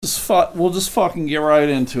fucking get right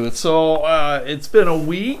into it. So it's been a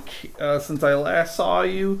week since I last saw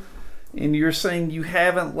you, and you're saying you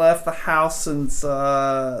haven't left the house since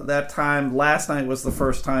that time. Last night was the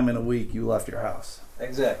first time in a week you left your house.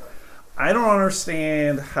 Exactly. I don't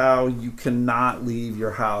understand how you cannot leave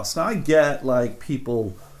your house. Now I get like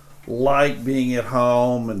people like being at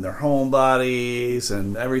home and they're homebodies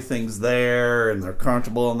and everything's there and they're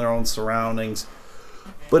comfortable in their own surroundings.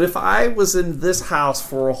 But if I was in this house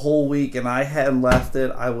for a whole week and I hadn't left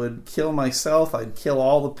it, I would kill myself. I'd kill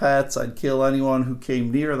all the pets. I'd kill anyone who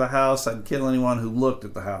came near the house. I'd kill anyone who looked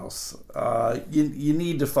at the house. You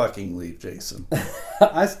need to fucking leave, Jason.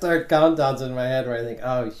 I start countdowns in my head where I think,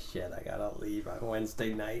 oh shit, I gotta leave on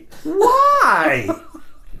Wednesday night. Why?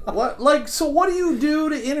 So what do you do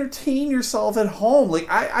to entertain yourself at home? Like,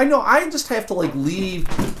 I know I just have to, like, leave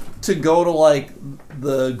to go to, like,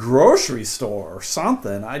 the grocery store or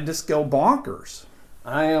something. I just go bonkers.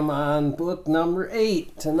 I am on book number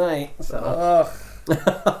 8 tonight, so...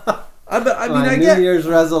 I New Year's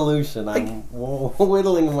resolution I'm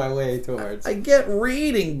whittling my way towards. I get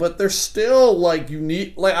reading, but there's still, like, you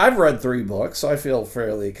need... Like, I've read 3 books, so I feel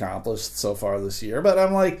fairly accomplished so far this year, but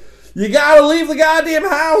I'm like... You gotta leave the goddamn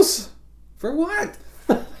house. For what?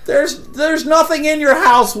 There's nothing in your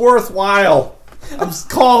house worthwhile. I'm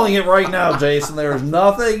calling it right now, Jason. There's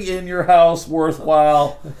nothing in your house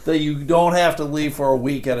worthwhile that you don't have to leave for a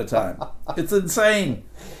week at a time. It's insane.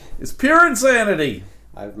 It's pure insanity.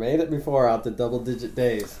 I've made it before out to double-digit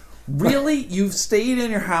days. Really? You've stayed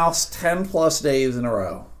in your house 10 plus days in a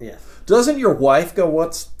row? Yes. Doesn't your wife go,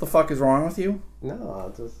 what the fuck is wrong with you? No,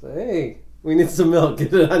 I'll just say, hey... We need some milk.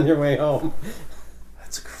 Get it on your way home.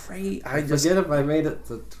 That's great. I forget if I made it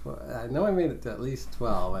to 12. I know I made it to at least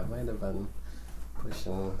 12. I might have been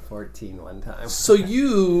pushing 14 one time. So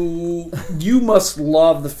you must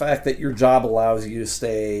love the fact that your job allows you to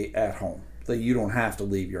stay at home, that you don't have to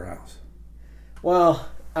leave your house. Well,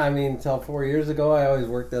 I mean, until 4 years ago, I always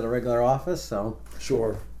worked at a regular office, so...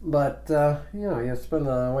 Sure. But, you spend,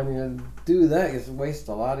 when you do that, you waste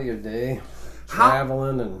a lot of your day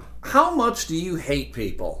traveling and... How much do you hate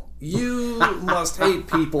people? You must hate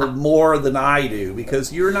people more than I do,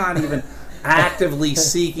 because you're not even actively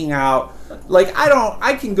seeking out... Like,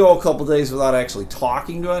 I can go a couple days without actually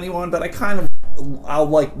talking to anyone, but I'll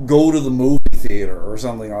like go to the movie theater or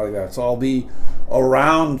something like that, so I'll be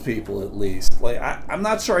around people at least. Like, I'm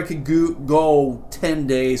not sure I could go 10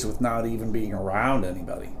 days with not even being around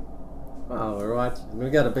anybody. Well, we're watching. We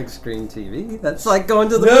got a big screen TV. That's like going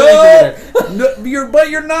to the movie theater. But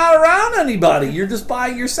you're not around anybody. You're just by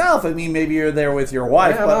yourself. I mean, maybe you're there with your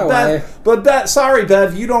wife. Yeah, but Bev, sorry,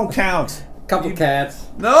 Bev, you don't count. Couple cats.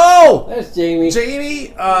 No! There's Jamie.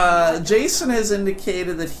 Jason has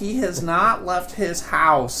indicated that he has not left his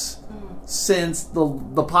house since the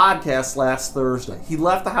podcast last Thursday. He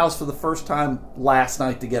left the house for the first time last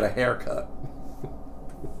night to get a haircut.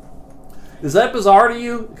 Is that bizarre to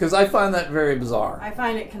you? Because I find that very bizarre. I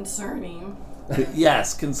find it concerning.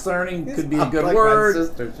 Yes, concerning could be a good like word.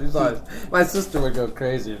 My sister would go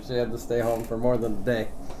crazy if she had to stay home for more than a day.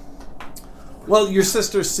 Well, your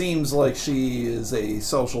sister seems like she is a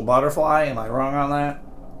social butterfly. Am I wrong on that?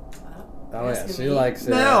 Oh yeah, she likes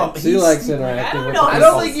it. No, she likes interacting with people. I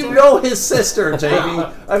don't think you know his sister, Jamie.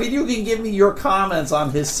 I mean, you can give me your comments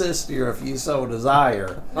on his sister if you so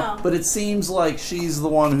desire. No. But it seems like she's the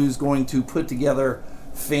one who's going to put together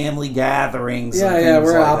family gatherings. Yeah,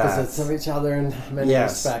 we're like opposites of each other in many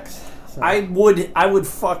respects. So. I would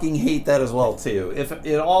fucking hate that as well too. If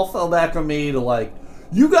it all fell back on me to like,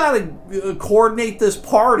 you gotta coordinate this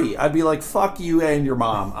party, I'd be like, fuck you and your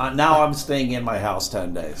mom. Now I'm staying in my house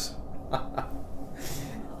 10 days.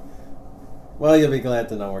 Well, you'll be glad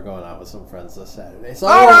to know we're going out with some friends this Saturday. So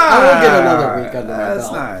I won't get another week under my belt.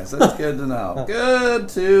 That's nice. That's good to know. Good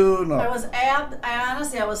to know. I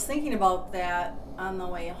was thinking about that on the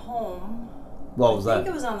way home. What was that? I think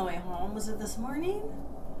it was on the way home. Was it this morning?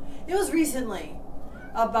 It was recently.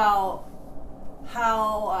 About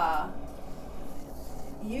how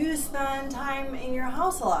you spend time in your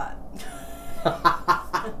house a lot.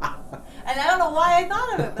 And I don't know why I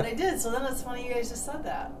thought of it, but I did. So then it's funny you guys just said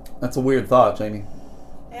that. That's a weird thought, Jamie.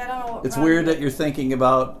 Yeah, I don't know. It's weird that you're thinking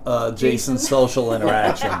about Jason's social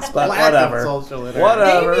interactions, but whatever.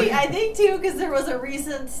 Whatever. Maybe, I think too, because there was a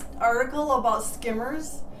recent article about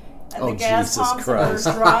skimmers and the gas pumps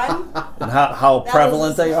in Bertrand. And how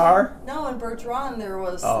prevalent they are? No, in Bertrand there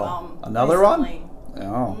was another recently. one?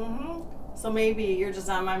 Oh. Mm-hmm. So maybe you're just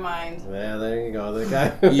on my mind. Yeah, there you go. The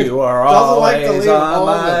guy you are always on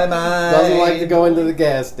my mind. Doesn't like to go into the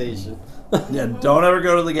gas station. Yeah, don't ever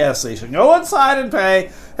go to the gas station. Go inside and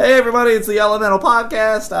pay. Hey, everybody, it's the Elemental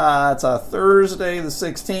Podcast. It's a Thursday the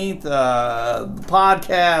 16th. The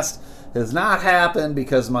podcast has not happened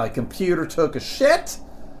because my computer took a shit.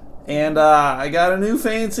 And I got a new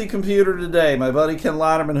fancy computer today. My buddy Ken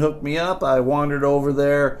Lotterman hooked me up. I wandered over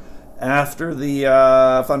there after the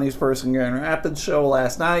Funniest Person in Grand Rapids show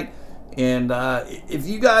last night. And if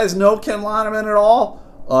you guys know Ken Lotterman at all,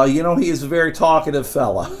 you know he is a very talkative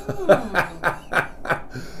fella.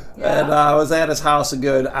 And I was at his house a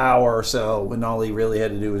good hour or so when all he really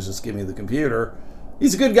had to do was just give me the computer.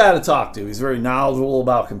 He's a good guy to talk to. He's very knowledgeable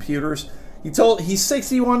about computers. He's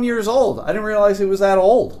 61 years old. I didn't realize he was that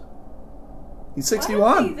old. He's 61.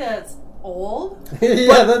 I don't think that's old.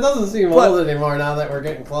 Yeah, that doesn't seem old anymore now that we're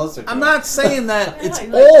getting closer to I'm it. not saying that it's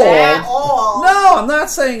Like old. that old. No, I'm not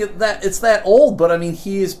saying that it's that old, but I mean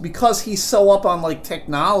because he's so up on like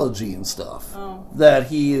technology and stuff that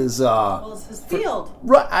he is Well, it's his field.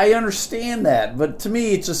 right, I understand that, but to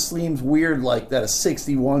me it just seems weird like that a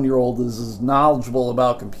 61-year-old is as knowledgeable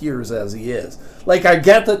about computers as he is. Like I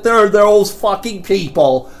get that they're those fucking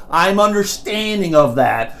people. I'm understanding of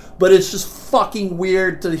that, but it's just fucking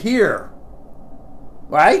weird to hear.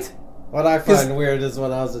 Right? What I find weird is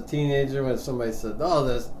when I was a teenager, when somebody said, "Oh,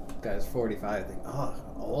 this guy's 45," I think, "Oh,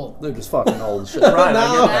 old." They're just fucking old as shit. Right,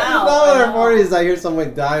 I get that. Now in their 40s, I hear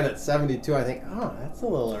somebody died at 72. I think, "Oh, that's a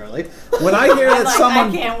little early." When I hear that someone,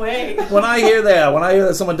 I can't wait. when I hear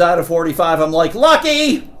that someone died at 45, I'm like,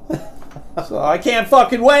 lucky. So I can't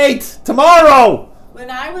fucking wait tomorrow. When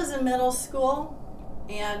I was in middle school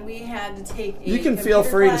and we had to take a You can feel computer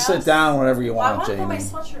free class, to sit down whenever you Well, I want, want to put my Jamie.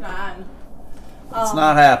 sweatshirt on. It's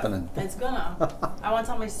not happening. It's gonna. I want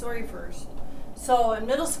to tell my story first. So in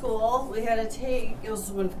middle school, we had to take, it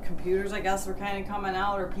was when computers, I guess, were kind of coming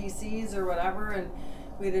out, or PCs or whatever, and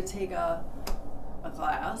we had to take a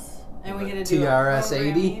class. And we had to do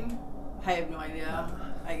TRS-80? I have no idea.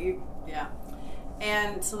 Yeah.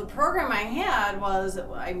 And so the program I had was,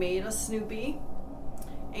 I made a Snoopy,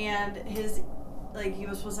 and he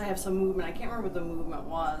was supposed to have some movement. I can't remember what the movement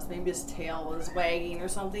was. Maybe his tail was wagging or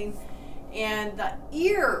something. And the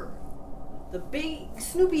ear, the big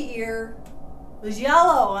Snoopy ear, was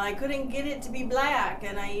yellow, and I couldn't get it to be black.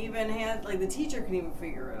 And I even had, the teacher couldn't even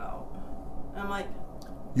figure it out. And I'm like,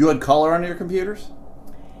 You had color on your computers?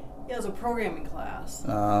 yeah, it was a programming class.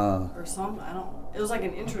 Or something. It was like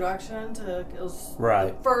an introduction to, it was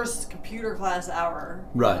Right. the first computer class ever.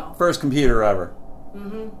 Right. You know. First computer ever.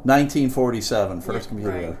 Mm-hmm. 1947. First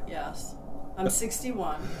computer right, ever. yes. I'm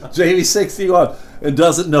 61. Jamie's 61 and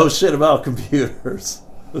doesn't know shit about computers.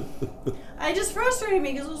 It just frustrated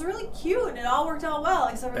me because it was really cute and it all worked out well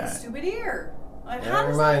except for the stupid ear. Like, how That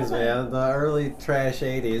does reminds me happen? of the early trash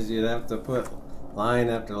 80s. You'd have to put line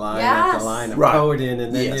after line Yes. after line of Right. code in,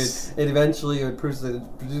 and then Yes. it eventually would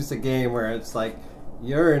produce a game where it's like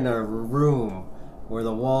you're in a room where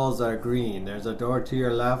the walls are green. There's a door to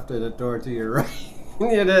your left and a door to your right. You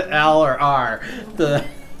hit L or R.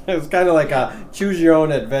 It's kind of like a choose your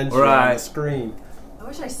own adventure on Right. the screen. I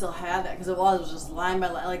wish I still had that because it was just line by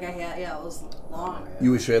line. Like I had, it was long.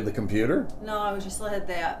 You wish you had the computer? No, I wish I still had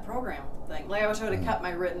that program thing. Like I wish I would have kept my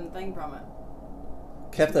written thing from it.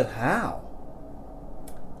 Kept it how?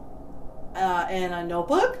 In a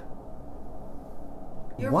notebook.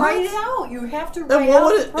 You What? write it out. You have to And write what out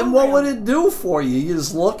would the it? And what would program. it do for you? You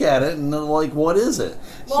just look at it and then, like, what is it?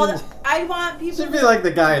 Well, I want people. Should be like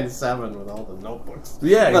the guy in 7 with all the notebooks.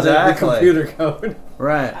 Yeah, But the exactly. computer code.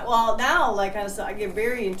 Right. Well, now, like, kind of stuff, I get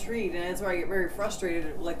very intrigued, and that's where I get very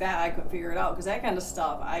frustrated. Like that, I couldn't figure it out because that kind of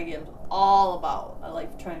stuff I get all about. I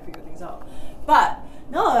like trying to figure things out. But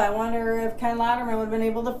no, I wonder if Ken Lotterman would have been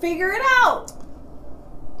able to figure it out.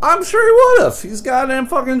 I'm sure he would have. He's goddamn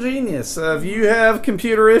fucking genius. If you have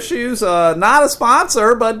computer issues, not a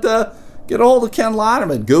sponsor, but get a hold of Ken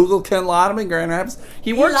Lotterman. Google Ken Lotterman, Grand Rapids.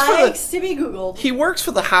 He works likes to be Googled. He works for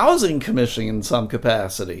the Housing Commission in some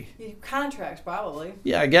capacity. Contracts, probably.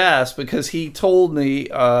 Yeah, I guess, because he told me,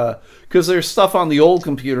 because there's stuff on the old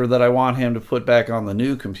computer that I want him to put back on the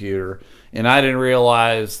new computer, and I didn't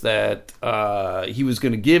realize that he was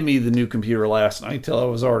going to give me the new computer last night till I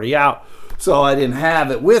was already out, so I didn't have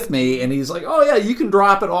it with me, and he's like, oh yeah, you can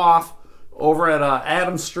drop it off over at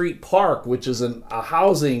Adams Street Park, which is a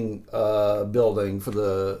housing building for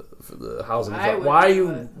the housing. I would Why do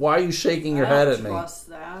it. are you shaking your I head don't at me? trust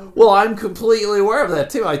that. Well, I'm completely aware of that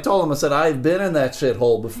too. I told him, I said, I've been in that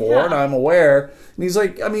shithole before, Yeah. and I'm aware. And he's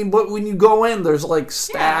like, I mean, but when you go in, there's like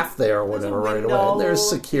staff Yeah. there or There's a whatever right away. window, And there's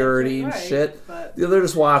security and right, shit. but- They're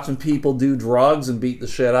just watching people do drugs and beat the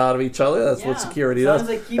shit out of each other. That's what Yeah. security As long does. as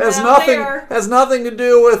they keep it out there. Has nothing to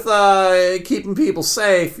do with keeping people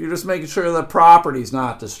safe. You're just making sure that property's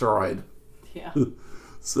not destroyed. Yeah.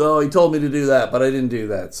 So he told me to do that, but I didn't do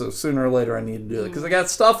that. So sooner or later I need to do it. Because I got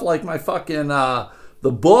stuff like my fucking,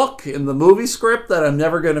 the book and the movie script that I'm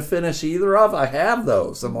never going to finish either of. I have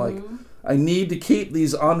those. I'm like, I need to keep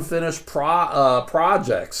these unfinished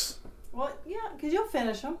projects. Well, yeah, because you'll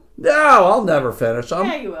finish them. No, I'll never finish them.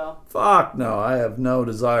 Yeah, you will. Fuck no, I have no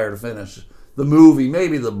desire to finish the movie,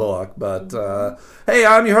 maybe the book. But, hey,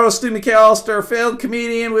 I'm your host, Stu McAllister, failed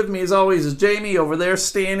comedian. With me, as always, is Jamie over there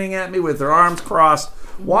standing at me with her arms crossed.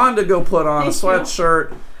 Wanted to go put on a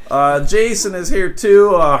sweatshirt. Jason is here, too,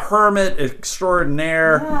 a hermit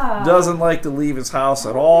extraordinaire. Yeah. Doesn't like to leave his house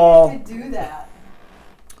at all. You could do that.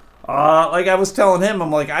 Like I was telling him,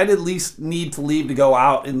 I'm like, I'd at least need to leave to go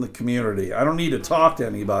out in the community. I don't need to talk to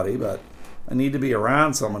anybody, but I need to be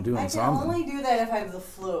around someone doing I can something. only do that if I have the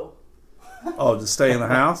flu. Oh, just stay in the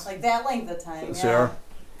house? Like that length of time. Sure.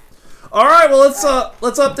 All right, well, let's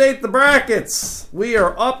update the brackets. We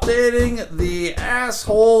are updating the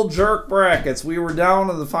asshole jerk brackets. We were down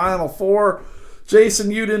to the final four.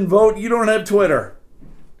 Jason, you didn't vote. You don't have Twitter.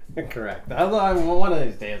 Correct. One of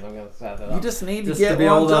these days I'm going to set it up. You just need to Just get to be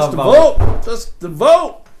one able to just to vote. vote. Just to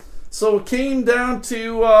vote. So it came down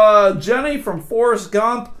to Jenny from Forrest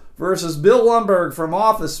Gump versus Bill Lumberg from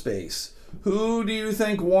Office Space. Who do you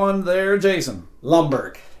think won there, Jason?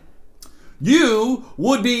 Lumberg. You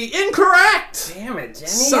would be incorrect. Damn it, Jenny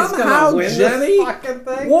Somehow is gonna win Jenny this fucking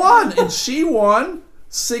thing. won, and she won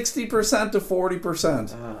 60% to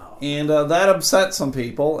 40%. Oh. And that upset some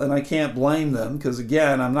people, and I can't blame them, because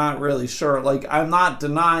again, I'm not really sure. Like, I'm not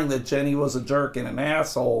denying that Jenny was a jerk and an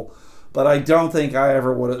asshole, but I don't think I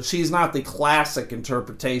ever would have. She's not the classic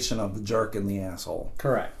interpretation of the jerk and the asshole.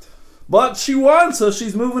 Correct. But she won, so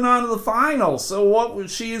she's moving on to the final. So what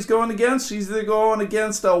she is going against? She's either going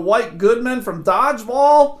against White Goodman from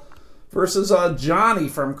Dodgeball versus Johnny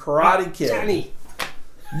from Karate Kid. Johnny.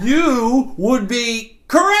 You would be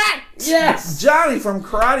correct! Yes! Johnny from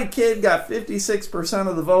Karate Kid got 56%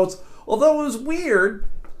 of the votes. Although it was weird,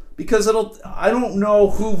 because I don't know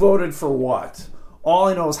who voted for what. All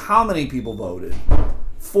I know is how many people voted.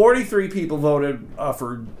 43 people voted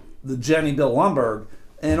for the Jenny Bill Lumberg,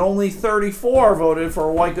 and only 34 voted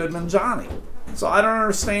for White Goodman Johnny. So I don't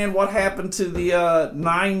understand what happened to the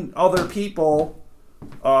 9 other people,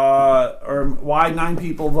 or why 9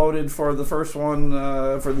 people voted for the first one,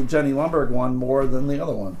 for the Jenny Lumberg one, more than the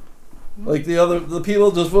other one. Like the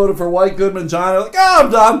people just voted for White Goodman Johnny. Like, oh,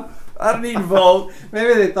 I'm done. I don't need to vote.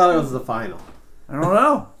 Maybe they thought it was the final. I don't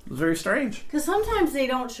know. It was very strange. Because sometimes they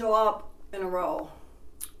don't show up in a row.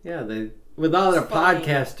 Yeah, without a It's funny.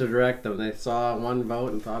 podcast to direct them, they saw one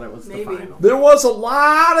vote and thought it was Maybe. the final. There was a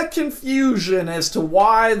lot of confusion as to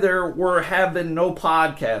why have been no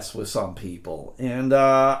podcasts with some people. And,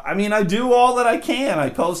 I mean, I do all that I can. I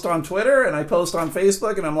post on Twitter and I post on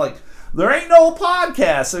Facebook, and I'm like, there ain't no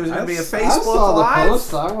podcast. There's going to be a Facebook I saw Live. the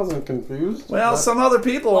post. I wasn't confused. Well, but some other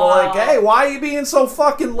people were like, hey, why are you being so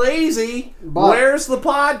fucking lazy? But- Where's the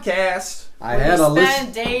podcast? I had a We list.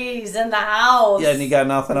 spent days in the house. Yeah, and you got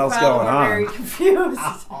nothing else Probably going were on. very confused.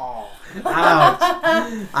 Ouch.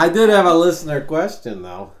 I did have a listener question,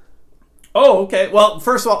 though. Oh, okay. Well,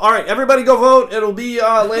 first of all right, everybody go vote. It'll be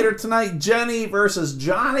later tonight. Jenny versus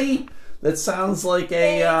Johnny. That sounds like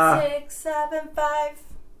a... 8, 6, 7, 5.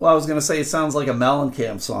 well, I was going to say it sounds like a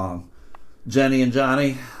Mellencamp song. Jenny and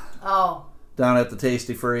Johnny Oh. down at the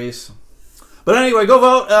Tasty Freeze. But anyway, go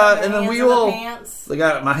vote, and then Hands we in the will... pants. I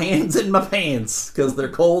got my hands in my pants because they're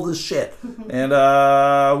cold as shit. And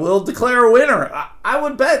we'll declare a winner. I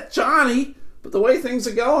would bet Johnny, but the way things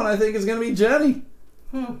are going, I think it's going to be Jenny.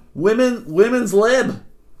 Women's lib.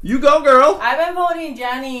 You go, girl. I've been voting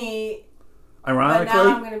Jenny, but now I'm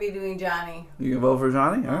Ironically, going to be doing Johnny. you can vote for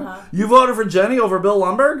Johnny. All right. Uh-huh. You voted for Jenny over Bill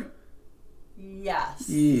Lumberg? Yes.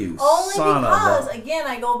 You Only son because, of a... again,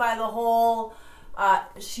 I go by the whole,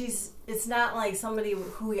 it's not like somebody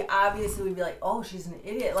who obviously would be like, oh, she's an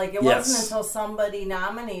idiot. Like, it Yes. wasn't until somebody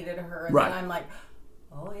nominated her, and Right. then I'm like,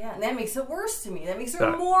 oh, yeah. And that makes it worse to me. That makes her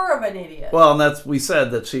Right. more of an idiot. Well, and we said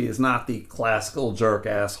that she is not the classical jerk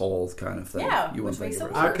asshole kind of thing. Yeah, You which wouldn't think makes of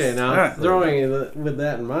it her. worse. Okay, now All right. with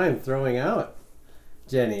that in mind, throwing out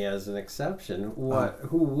Jenny as an exception,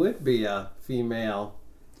 who would be a female,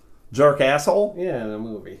 Jerk asshole? in a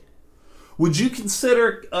movie? Would you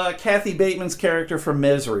consider Kathy Bateman's character from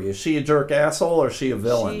Misery? Is she a jerk asshole or is she a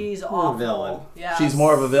villain? She's awful. villain. Yes. She's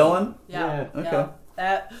more of a villain? Yeah. Yeah. Okay.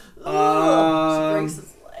 That. Um, She breaks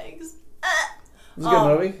his legs. It was a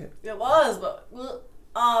good movie. It was, but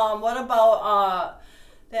What about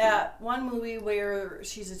that one movie where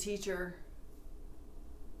she's a teacher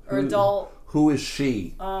or adult? Who is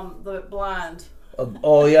she? The blonde.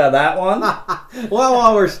 Oh yeah, that one. Well,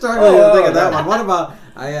 while we're struggling to think of that one, what about?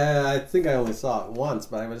 I think I only saw it once,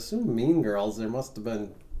 but I would assume Mean Girls. There must have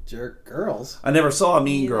been jerk girls. I never saw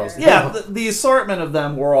Mean Either. Girls. Yeah, the assortment of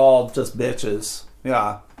them were all just bitches.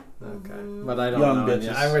 Yeah. Okay, but I don't Young know.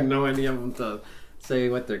 bitches. I wouldn't know any of them to say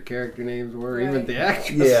what their character names were, even Right. the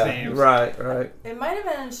actress Yeah. names. Right. It might have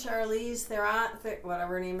been Charlize Theron,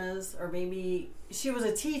 whatever her name is, or maybe she was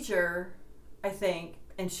a teacher, I think,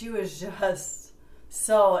 and she was just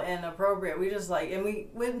so inappropriate. We just and we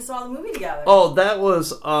went and saw the movie together. Oh, that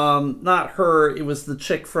was not her. It was the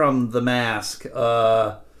chick from The Mask,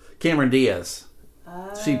 Cameron Diaz.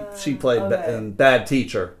 She played in Bad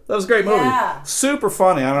Teacher. That was a great movie. Yeah. Super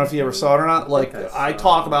funny. I don't know if you ever saw it or not. Like think I I saw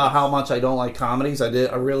talk it. about how much I don't like comedies. I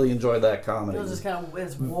really enjoyed that comedy. It was just kind of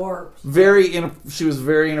it's warped. She was a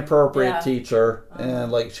very inappropriate Yeah. teacher,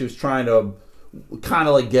 and like she was trying to kind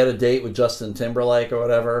of like get a date with Justin Timberlake or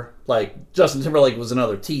whatever. Like Justin Timberlake was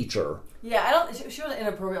another teacher. Yeah, I don't. She wasn't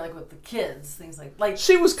inappropriate with the kids. Things like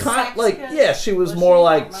She was kind sex of like kids? she was Was more she?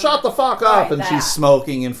 like I don't shut the remember. fuck up, Right, and that. she's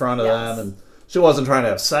smoking in front of Yes. them, and she wasn't trying to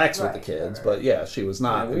have sex with Right, the kids, right. but yeah, she was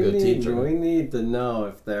not a we good need, teacher. We need to know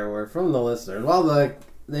if there were, from the listeners, well,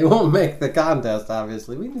 they won't make the contest,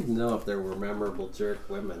 obviously. We need to know if there were memorable jerk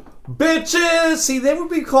women. Bitches! See, they would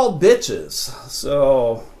be called bitches.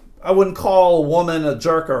 So I wouldn't call a woman a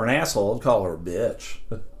jerk or an asshole. I'd call her a bitch.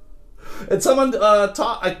 And someone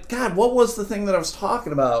God, what was the thing that I was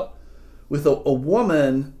talking about with a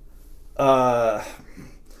woman?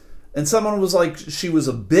 And someone was like, she was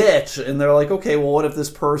a bitch, and they're like, okay, well, what if this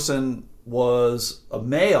person was a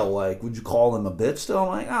male? Like, would you call them a bitch still?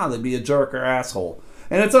 I'm like, they'd be a jerk or asshole.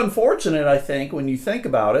 And it's unfortunate, I think, when you think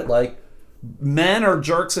about it, like, men are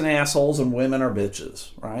jerks and assholes and women are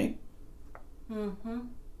bitches, right? Mm-hmm.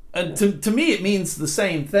 And to me, it means the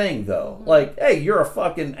same thing, though. Mm-hmm. Like, hey, you're a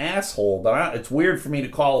fucking asshole, but it's weird for me to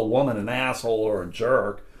call a woman an asshole or a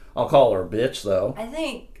jerk. I'll call her a bitch, though. I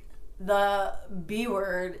think the B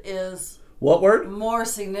word is What word? more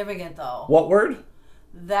significant, though. What word?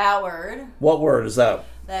 That word. What word is that?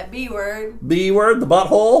 That B word. B word? The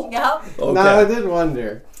butthole? Yep. Okay. Now, I did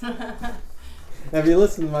wonder. Have you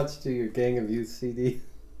listened much to your Gang of Youth CD?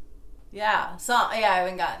 Yeah. I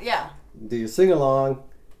haven't got. Yeah. Do you sing along?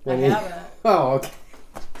 I haven't. Oh, okay.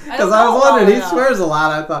 I Because don't I know was wondering, well he enough. swears a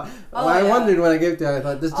lot. I thought, I yeah. wondered when I gave it to her, I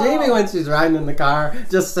thought, does Jamie, when she's riding in the car,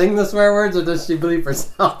 just sing the swear words, or does she bleep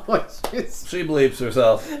herself when she's... She bleeps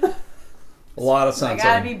herself. A lot of I sense.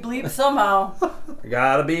 gotta be bleeped somehow. I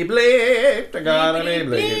gotta be bleeped. I gotta Bleep,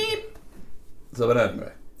 be bleep, bleeped. So, but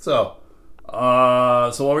anyway. So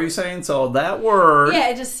what were you saying? So that word. Yeah,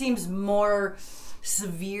 it just seems more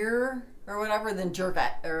severe or whatever than jerk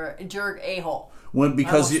a-hole. Because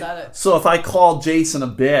I almost said it. so if I call Jason a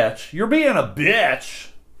bitch, you're being a bitch.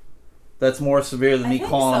 That's more severe than I me think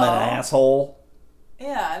calling him so. an asshole.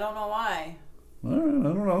 Yeah, I don't know why. All right,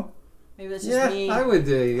 I don't know. Maybe it's just Yeah, me. I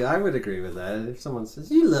would agree with that. If someone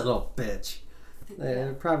says, you little bitch,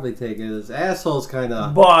 they'd probably take it as assholes kind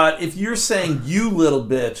of... But if you're saying you little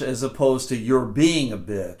bitch as opposed to you're being a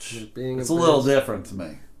bitch, being a it's a little bitch. different to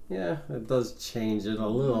me. Yeah, it does change it a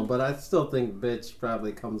little, but I still think bitch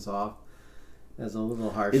probably comes off as a little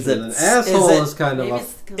harsher Is it- than asshole is it- is kind of Maybe a...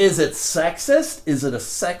 it's 'cause- Is it sexist? Is it a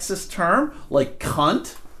sexist term? Like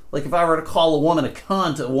cunt? Like if I were to call a woman a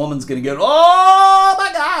cunt, a woman's going to get, oh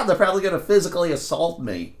my God, they're probably going to physically assault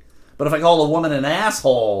me. But if I call a woman an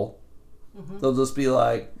asshole, they'll just be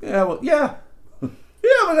like, yeah, well, yeah, I'm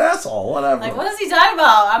an asshole, whatever. Like, what is he talking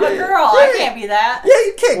about? I'm a girl. I can't be that. Yeah,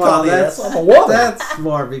 you can't call me that's, an asshole. I'm a woman. that's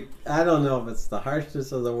more... I don't know if it's the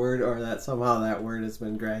harshness of the word or that somehow that word has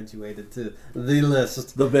been graduated to the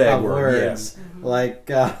list The big of word, words. Like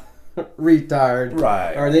retard.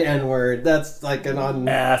 Right. Or the N-word. That's like an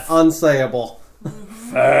F. unsayable.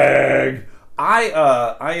 Fag.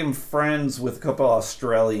 I am friends with a couple of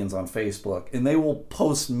Australians on Facebook, and they will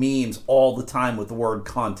post memes all the time with the word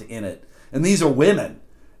cunt in it. And these are women.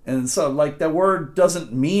 And so, like, that word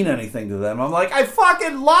doesn't mean anything to them. I'm like, I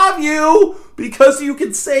fucking love you because you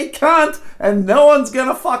can say cunt and no one's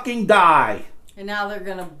gonna fucking die. And now they're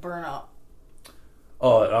gonna burn up.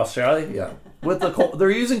 Oh, in Australia? Yeah. With they're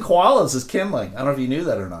using koalas as kindling. I don't know if you knew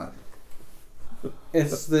that or not.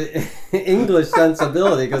 It's the English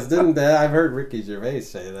sensibility, because I've heard Ricky Gervais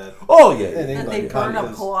say that. Oh, yeah. In yeah. That they England, burn up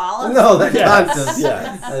cunt is- koalas? No, that Yes, cunt is,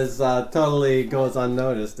 yes. is totally goes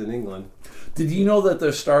unnoticed in England. Did you know that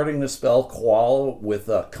they're starting to spell koala with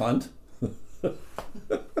cunt? With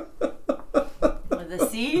a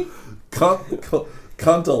C? Cunt,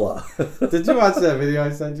 Cuntala. Did you watch that video I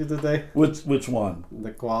sent you today? Which one?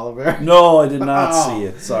 The koala bear? No, I did not Oh. see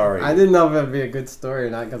it. Sorry. I didn't know if it'd be a good story or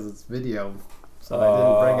not because it's video. So I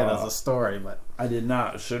didn't bring it as a story, but... I did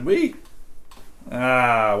not. Should we?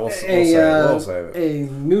 We'll save it. We'll save it.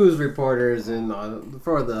 A news reporter is in,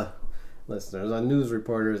 for the listeners, a news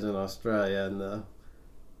reporter is in Australia, and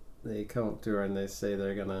they come up to her and they say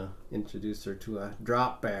they're going to introduce her to a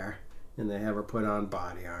drop bear, and they have her put on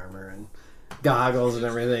body armor and goggles and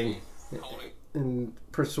everything, and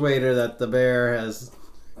persuade her that the bear has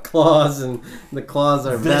claws, and the claws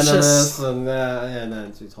are Vicious. venomous, and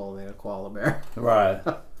then she's holding a koala bear. Right.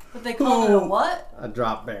 But they call it a what? A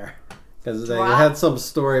drop bear. Because they Drop? had some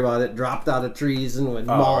story about it dropped out of trees and would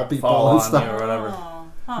maul people fall and on stuff. you or whatever.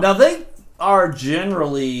 Oh, huh. Now they are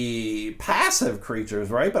generally passive creatures,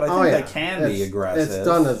 right? But I think they can be It's- aggressive. It's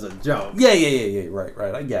done as a joke. Yeah.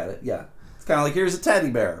 Right. I get it. Yeah. It's kind of like here's a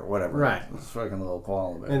teddy bear or whatever. Right. It's fucking little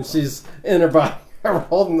koala bear. And she's in her body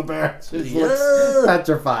holding the bear. She Yeah. looks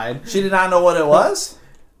petrified. She did not know what it was.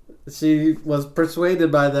 She was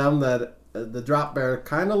persuaded by them that the drop bear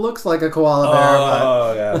kind of looks like a koala bear,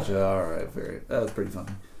 Oh, gotcha. All right, that was pretty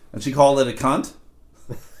funny. And she called it a cunt.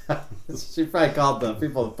 but she probably called the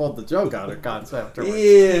people that pulled the joke out of cunts afterwards.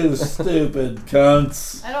 You stupid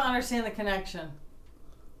cunts. I don't understand the connection.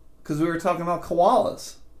 Because we were talking about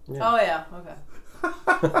koalas. Oh, yeah. Okay.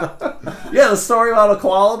 Yeah, the story about a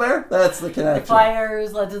koala bear. That's the The connection.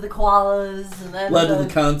 fires led to the koalas, and then Led to the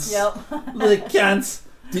cunts. Yep. The cunts.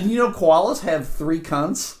 Did you know koalas have 3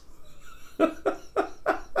 cunts?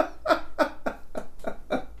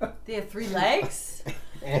 They have 3 legs.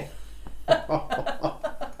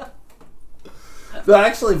 But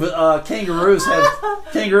actually, kangaroos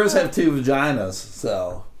have 2 vaginas,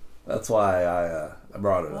 so that's why I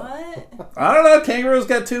brought it up. What? I don't know. Kangaroos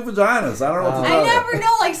got 2 vaginas. I don't know what to tell I you. never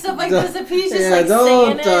know like stuff like this. If he's just Yeah, like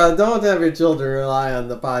saying it. don't have your children rely on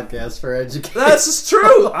the podcast for education. That's just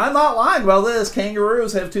true. I'm not lying about this.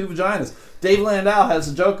 Kangaroos have 2 vaginas. Dave Landau has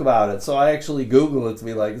a joke about it, so I actually Googled it to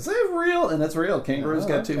be like, is that real? And it's real. Kangaroos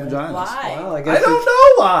got 2 vaginas. Why? Well, I I guess don't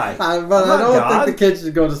know why. but I'm I not don't God. think the kids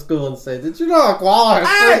should go to school and say, "Did you know a koala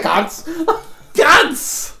has 3 cunts?"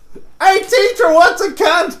 Cunts! Hey, teacher, what's a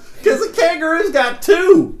cunt? Because a kangaroo's got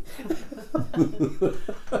 2. I want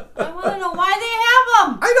to know why they have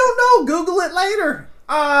them. I don't know. Google it later.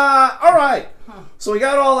 All right. So we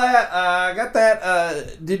got all that. Got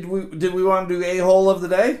that. Did we want to do a-hole of the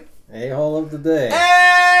day? A-hole of the day.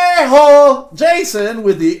 A-hole! Jason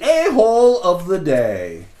with the a-hole of the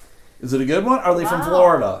day. Is it a good one? Are they from Wow.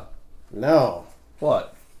 Florida? No.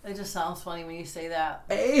 What? It just sounds funny when you say that.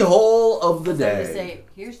 A-hole of the So you day. say,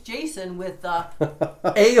 "Here's Jason with the."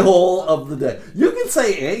 A-hole of the day. You can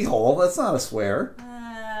say a-hole. That's not a swear.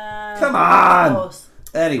 Come Come on.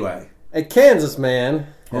 Anyway. A Kansas man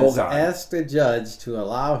has God. asked a judge to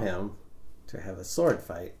allow him to have a sword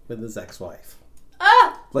fight with his ex-wife.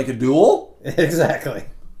 Ah! Like a duel? Exactly.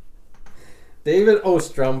 David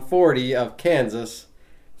Ostrom, 40, of Kansas,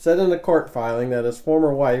 said in a court filing that his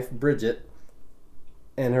former wife, Bridget,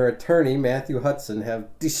 and her attorney, Matthew Hudson, have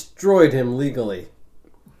destroyed him legally.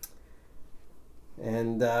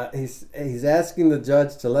 And he's asking the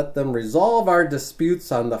judge to let them resolve our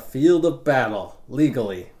disputes on the field of battle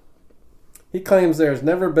legally. He claims there has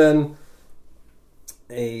never been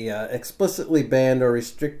a explicitly banned or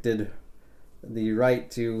restricted the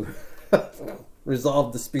right to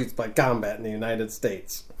resolve disputes by combat in the United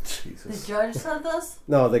States. The Jesus. judge said this.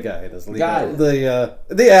 No, the guy in his legal, Guy.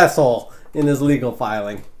 the asshole in his legal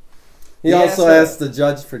filing. He The also asshole. asked the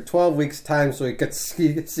judge for 12 weeks' time so he could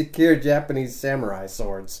secure Japanese samurai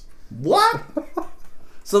swords. What?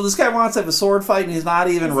 So this guy wants to have a sword fight and he's not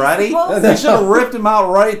even Is he ready? supposed They should have ripped him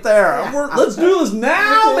out right there. Let's do this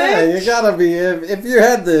now, Yeah, man. you gotta be if you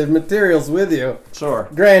had the materials with you. Sure.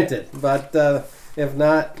 Granted, but if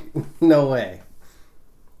not, no way.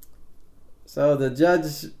 So the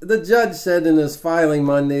judge said in his filing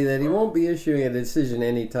Monday that he won't be issuing a decision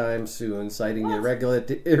anytime soon, citing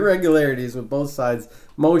irregularities with both sides'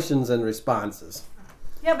 motions and responses.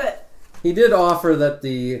 Yeah, but He did offer that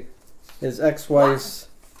his ex-wife's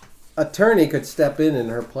attorney could step in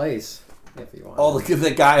her place if he wanted. Oh,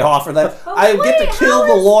 the guy offered that. But I get to wait, kill how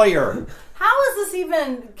the is- lawyer. how is this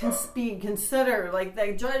even be considered? Like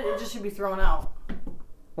the judge, it just should be thrown out.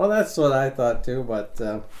 Well, that's what I thought too, but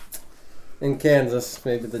in Kansas,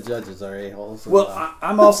 maybe the judges are a-holes. Well,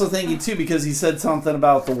 I'm also thinking, too, because he said something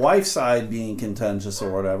about the wife's side being contentious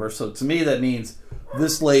or whatever. So to me, that means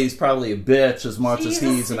this lady's probably a bitch as much as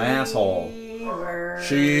he's an asshole. Seaver.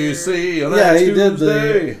 She see you yeah, next he did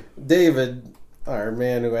Tuesday. David our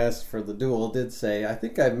man who asked for the duel did say, I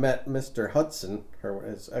think I've met Mr. Hudson,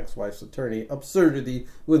 his ex-wife's attorney, absurdity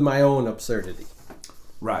with my own absurdity.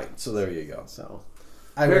 Right, so there you go. So,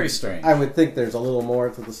 Very strange. I would think there's a little more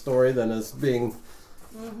to the story than is being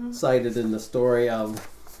cited in the story.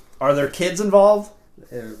 Are there kids involved?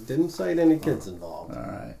 It didn't cite any kids involved. All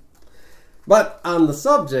right. But on the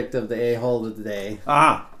subject of the a-hole of the day,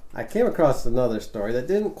 Ah, I came across another story that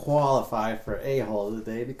didn't qualify for a-hole of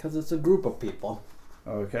the day because it's a group of people.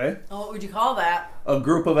 okay. Oh, what would you call that? A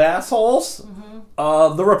group of assholes?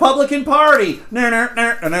 The Republican Party.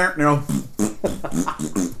 No.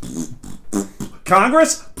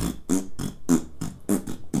 Congress?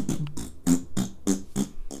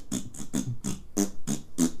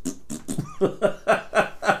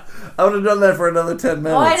 I would have done that for another 10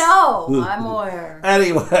 minutes. Oh, I know. I'm aware.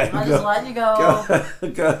 Anyway, I'll just let you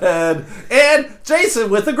go. Go ahead. And Jason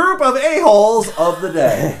with the group of a-holes of the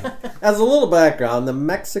day. As a little background, the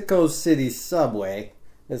Mexico City subway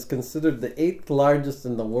is considered the 8th largest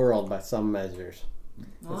in the world by some measures.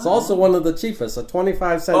 It's also one of the cheapest, a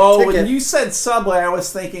 25-cent Oh, ticket. when you said Subway, I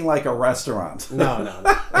was thinking like a restaurant. No. Oh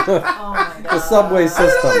my god. The subway I didn't know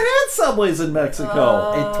system. they had Subways in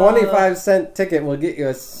Mexico. A 25-cent ticket will get you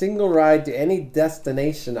a single ride to any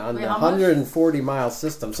destination on Wait, the how much? 140-mile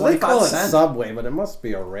system. So they call it 25 cents. subway, but it must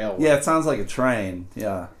be a railway. Yeah, it sounds like a train.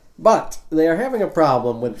 Yeah. But they are having a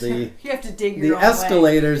problem with the You have to dig the your own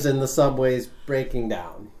escalators in the subways breaking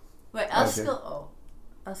down. way. Wait,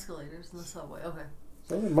 escalators in the subway. Okay.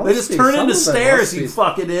 So there must They just be- turn some into of it stairs, must you be-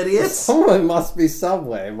 fucking idiots. Some of it must be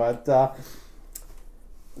subway, but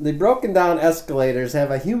the broken down escalators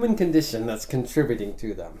have a human condition that's contributing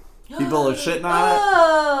to them. People are shitting on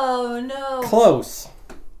Oh no. Close.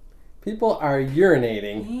 People are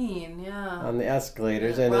urinating Mean, yeah. on the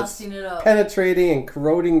escalators, Yeah, and it's rusting it up. penetrating and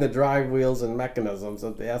corroding the drive wheels and mechanisms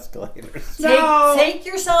of the escalators. No. Take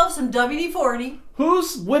yourself some WD-40.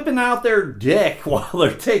 Who's whipping out their dick while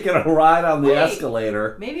they're taking a ride on the Wait.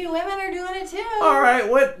 escalator? Maybe women are doing it too. All right,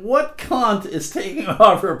 what cunt is taking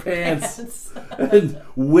off her pants and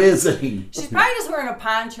whizzing? She's probably just wearing a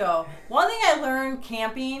poncho. One thing I learned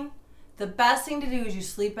camping, the best thing to do is you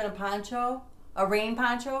sleep in a poncho, a rain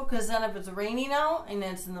poncho, because then if it's raining out and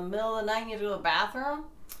it's in the middle of the night and you have to go to the bathroom,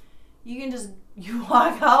 you can you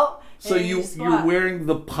walk out. So and you're squat. wearing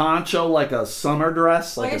the poncho like a summer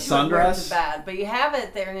dress, Well, I like a guess you wouldn't wear it sundress? to bed, but you have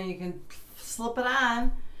it there and then you can slip it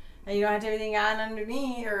on. And you don't have to have anything on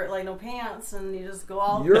underneath or like no pants, and you just go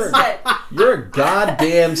out. You're a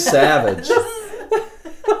goddamn savage.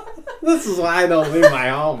 This is why I don't leave my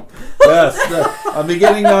home. Yes, I'm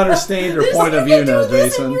beginning to understand your point of view now, do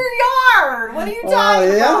this in Jason. your yard. What are you Well,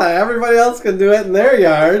 talking yeah, about? everybody else can do it in their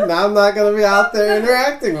yard, and I'm not going to be out there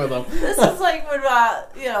interacting with them. This is like when,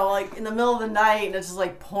 like in the middle of the night and it's just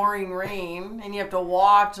like pouring rain and you have to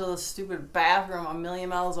walk to the stupid bathroom a million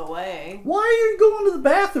miles away. Why are you going to the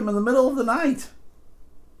bathroom in the middle of the night?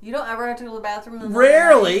 You don't ever have to go to the bathroom in the middle of the night?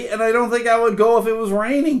 Rarely, and I don't think I would go if it was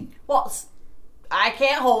raining. Well, I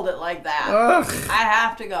can't hold it like that. Ugh. I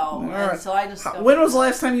have to go. All And right. so I just go. When was the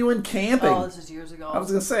last time you went camping? Oh, this is years ago. I was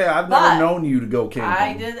gonna say I've But never known you to go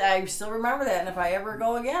camping. I still remember that, and if I ever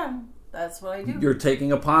go again, that's what I do. You're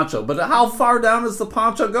taking a poncho, but how far down does the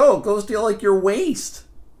poncho go? It goes to like your waist.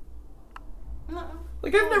 No.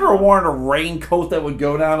 Like I've never worn a raincoat that would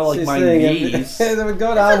go down to like She's my saying knees. It would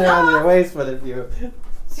go down here on your waist, but if you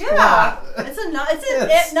Yeah, it's at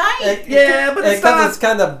night. Yeah, but it's because not- it's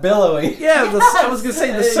kind of billowy. Yeah, I was gonna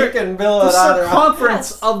say the, You can bill it out or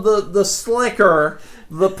circumference Yes. of the slicker,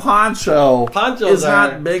 the poncho, Ponchos is are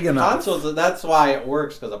not big enough. Ponchos, that's why it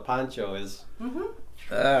works, because a poncho is.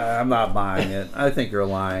 I'm not buying it. I think you're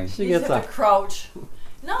lying. She You gets just have to a. crouch.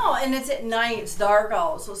 No, and it's at night. It's dark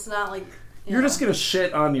out, so it's not like. You're just gonna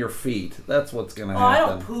shit on your feet. That's what's gonna Oh, I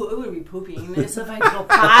happen. don't poop. It would be pooping. It's if I go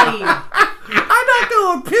potty. I'm not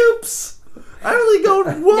going poops. I only go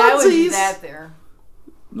I would do onesies. that there.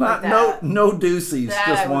 Not that. no deuces, That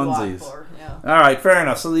just I would walk onesies. for, yeah. All right, fair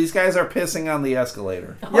enough. So these guys are pissing on the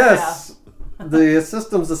escalator. Oh, Yes. The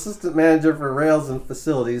systems assistant manager for rails and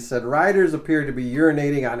facilities said riders appear to be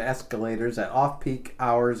urinating on escalators at off-peak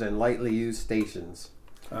hours and lightly used stations.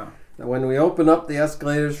 Oh. And when we open up the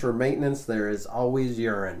escalators for maintenance, there is always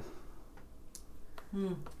urine.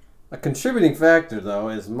 A contributing factor, though,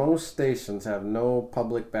 is most stations have no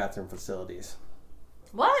public bathroom facilities.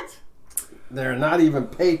 What? There are not even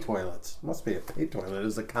pay toilets. Must be a pay toilet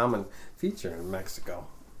is a common feature in Mexico.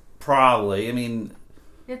 Probably. I mean,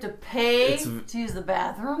 You have to pay It's- to use the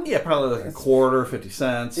bathroom? yeah, probably like a quarter, 50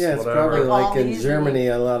 cents, Yeah, it's whatever. probably Like like in Aldi's Germany,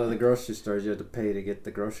 a lot of the grocery stores you have to pay to get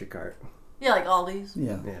the grocery cart. Yeah, like Aldi's.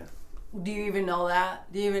 Yeah. Yeah. Do you even know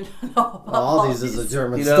that? Do you even know about All these is a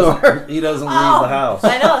German He store. doesn't. He doesn't leave the house.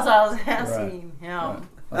 I know, that's what I was asking him.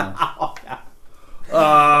 Oh, yeah.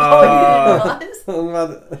 Oh, you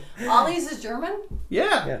realize? Ollie's is German?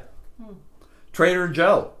 Yeah. Yeah. Trader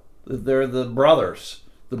Joe. They're the brothers.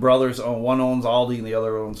 The brothers own, one owns Aldi and the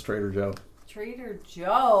other owns Trader Joe. Trader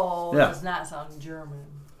Joe Yeah. does not sound German.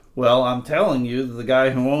 Well, I'm telling you, the guy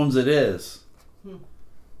who owns it is.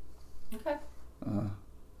 Okay.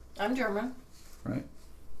 I'm German. Right.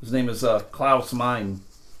 His name is Klaus Mein.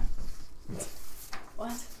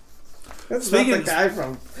 What? That's Speaking not of- the guy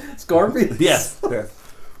from Scorpions. Yes.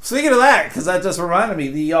 Speaking of that, because that just reminded me,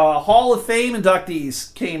 the Hall of Fame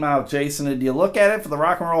inductees came out, Jason. Did you look at it for the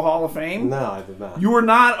Rock and Roll Hall of Fame? No, I did not. You were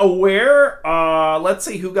not aware? Let's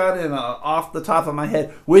see who got in off the top of my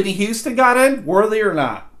head. Whitney Houston got in? Worthy or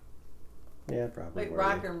not? Yeah, probably. Like worthy.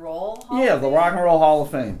 rock and roll? Hall Yeah, of the Fame? Rock and Roll Hall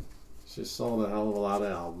of Fame. She sold a hell of a lot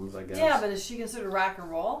of albums, I guess. Yeah, but is she considered rock and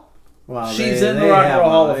roll? well, she's in the Rock and Roll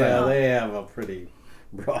Hall of Yeah, Fame. they have a pretty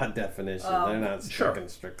broad definition. Oh. They're not Sure. sticking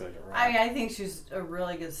strictly to rock. I think she's a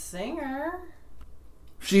really good singer.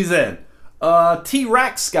 She's in.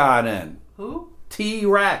 T-Rex got in. Who?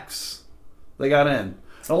 T-Rex. They got in. And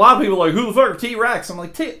a lot of people are like, who the fuck are T-Rex? I'm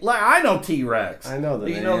like, I know T-Rex. I know the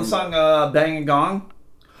Do you name, know the song Bang a Gong?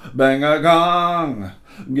 Bang a Gong.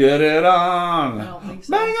 Get it on. I don't think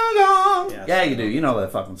so. Bang a Gong. Yes, Yeah, I you know. do. You know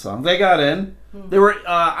that fucking song. They got in. They were,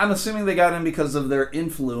 I'm assuming they got in because of their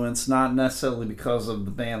influence, not necessarily because of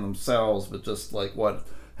the band themselves, but just like what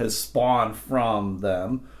has spawned from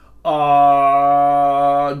them.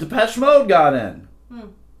 Depeche Mode got in.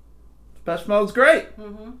 Depeche Mode's great.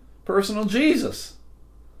 Personal Jesus.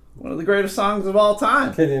 One of the greatest songs of all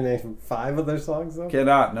time. Can you name 5 of their songs though?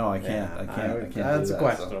 Cannot. No, I can't. Yeah, I can't That's do a that,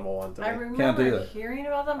 questionable one to I me. remember do that. hearing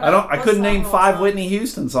about them. So. I What's couldn't the name whole 5 song? Whitney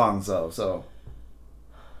Houston songs though. So.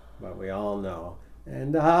 But we all know.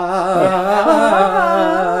 And the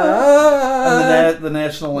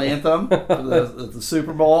national anthem for the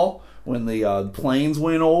Super Bowl when the planes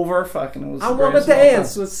went over. Fucking, it was. I the want to greatest of all time.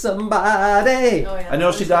 dance with somebody. Oh, yeah, I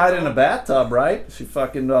know that she was died the in a one. bathtub, right? She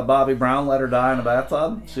fucking Bobby Brown let her die in a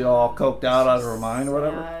bathtub. She all coked out of her mind or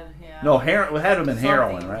whatever. Sad, yeah. No, it had to have been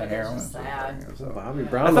heroin, Something, right? but it's Heroin. just sad. Bobby I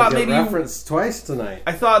Brown thought was maybe you- referenced twice tonight.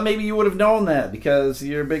 I thought maybe you would have known that because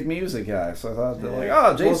you're a big music guy. So I thought, like,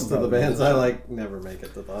 oh, Jason's Most of the probably bands good. I like never make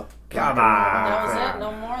it to the. Come That was on. it?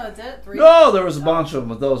 No more? That's it? 3? No, there was a bunch of them,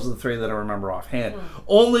 but those are the 3 that I remember offhand.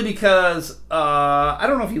 Only because I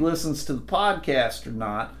don't know if he listens to the podcast or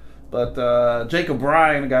not, but Jake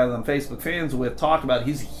O'Brien, a guy that I'm Facebook fans with, talked about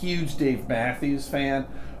he's a huge Dave Matthews fan,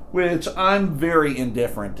 which I'm very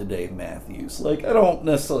indifferent to Dave Matthews. Like, I don't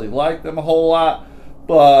necessarily like them a whole lot,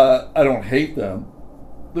 but I don't hate them.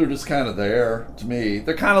 They're just kind of there to me.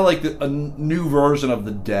 They're kind of like a new version of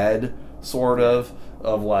the Dead, sort of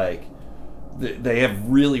like they have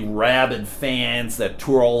really rabid fans that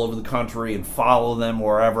tour all over the country and follow them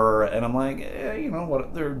wherever. And I'm like, you know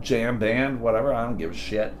what? They're a jam band, whatever. I don't give a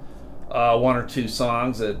shit. 1 or 2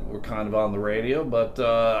 songs that were kind of on the radio, but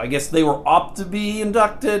I guess they were up to be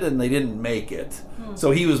inducted and they didn't make it. So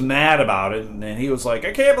he was mad about it, and he was like,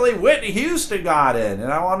 I can't believe Whitney Houston got in.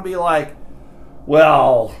 And I want to be like,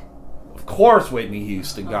 well, of course Whitney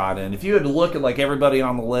Houston got in. If you had to look at like everybody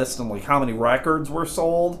on the list and like how many records were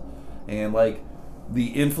sold and like the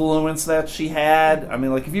influence that she had, I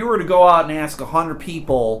mean, like if you were to go out and ask 100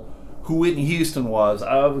 people who Whitney Houston was,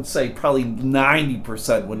 I would say probably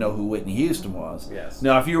 90% would know who Whitney Houston was. Yes.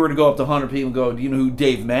 Now, if you were to go up to 100 people and go, do you know who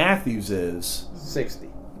Dave Matthews is? 60.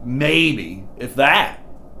 Maybe, if that,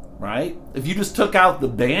 right? If you just took out the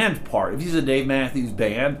band part, if you said Dave Matthews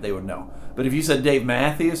Band, they would know. But if you said Dave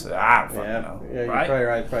Matthews, I don't fucking know. Yeah, you're right? probably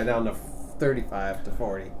right. Probably down to 35 to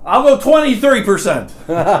 40. I'll go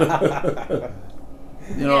 23%.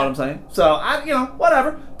 You know what I'm saying? So,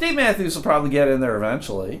 whatever. Dave Matthews will probably get in there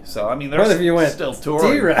eventually. So, I mean, they're What if you went still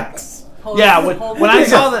touring. T-Rex? Yeah, when I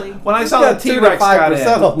saw the T-Rex got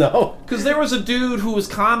in, will know. because there was a dude who was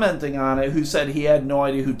commenting on it who said he had no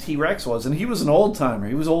idea who T-Rex was, and he was an old timer.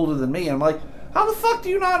 He was older than me. And I'm like, how the fuck do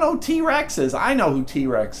you not know who T-Rex is? I know who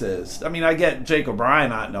T-Rex is. I mean, I get Jake O'Brien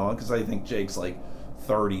not knowing because I think Jake's like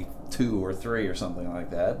 32 or 3 or something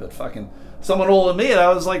like that. But fucking someone older than me,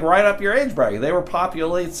 that was like right up your age bracket. They were popular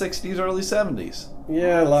late 60s, early 70s.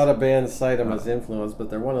 Yeah, a lot of bands cite them as influence, but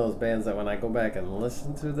they're one of those bands that when I go back and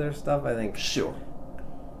listen to their stuff, I think, Sure.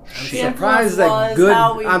 The influence surprised that was good-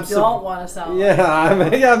 how we I'm don't want to sound.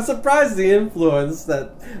 I'm surprised the influence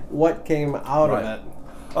that what came out Right. of it.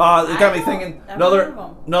 It got me I thinking. don't. Never heard of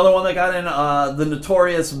 'em. Another one that got in. The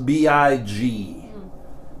Notorious B.I.G.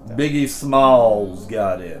 Biggie Smalls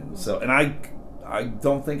got in. So, and I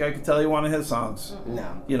don't think I could tell you one of his songs.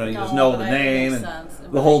 No. You know, you No, just know but the it name makes and sense.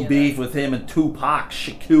 the whole But I get beef it. with him and Tupac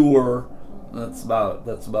Shakur. That's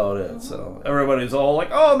about it. So everybody's all like,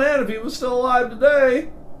 "Oh man, if he was still alive today,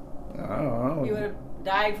 I don't know. He would have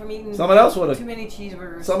died from eating Someone else would've- too many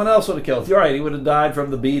cheeseburgers. Someone else would have killed. You're right. He would have died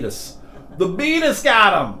from the beatus. The beatus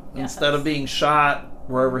got him Yes. instead of being shot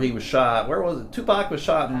wherever he was shot. Where was it? Tupac was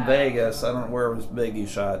shot in Vegas. I don't know where was Biggie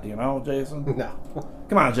shot. Do you know, Jason? No.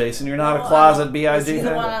 Come on, Jason. You're not Well, a closet was B.I.G. he the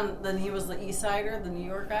fan. one on, then he was the East Sider, the New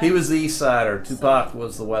York guy? He was the East Sider. Tupac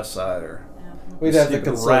was the West Sider. Yeah. We'd have to Stupid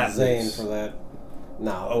consult rat Zane mix. for that.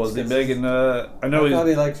 No. Oh, was he it's- big in? I know I thought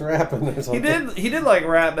he he likes rapping or something. He did like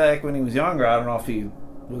rap back when he was younger. I don't know if he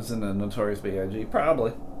was in the Notorious B.I.G.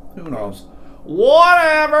 Probably. Who knows?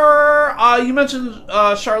 Whatever. You mentioned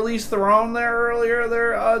Charlize Theron there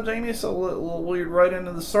earlier, Jamie. So we'll lead right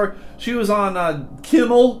into the story. She was on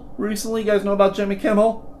Kimmel recently. You guys know about Jimmy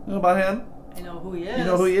Kimmel? You know about him? I know who he is. You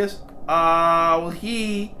know who he is? Well,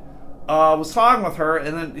 he was talking with her,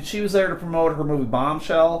 and then she was there to promote her movie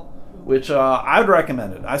Bombshell, which I'd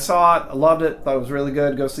recommend it. I saw it, I loved it, thought it was really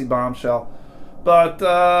good. Go see Bombshell. But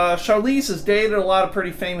Charlize has dated a lot of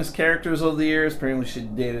pretty famous characters over the years. Apparently, she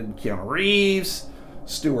dated Keanu Reeves,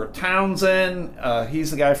 Stuart Townsend. He's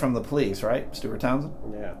the guy from The Police, right? Stuart Townsend.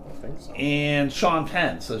 Yeah, I think so. And Sean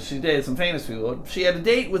Penn. So she dated some famous people. She had a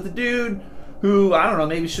date with a dude who, I don't know,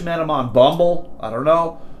 maybe she met him on Bumble. I don't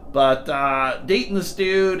know. But dating this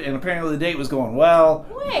dude, and apparently the date was going well.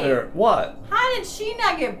 Wait. What? How did she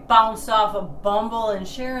not get bounced off of Bumble and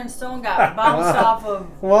Sharon Stone got bounced off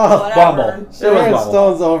of Well, whatever? Bumble. Sharon Bumble.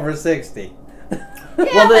 Stone's over 60. Yeah,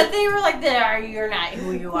 Well, but they were like, "There, you're not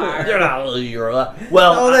who you are." You're not really your.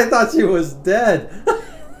 Well, Oh, they thought she was dead.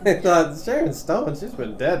 They thought Sharon Stone, she's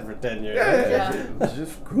been dead for 10 years. Yeah.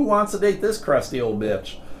 Just, who wants to date this crusty old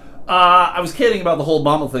bitch? I was kidding about the whole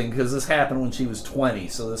Bumble thing because this happened when she was 20,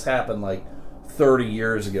 so this happened like 30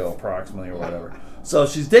 years ago, approximately, or whatever. So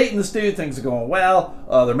she's dating this dude, things are going well,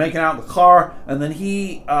 they're making out in the car, and then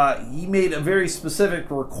he made a very specific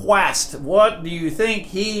request. What do you think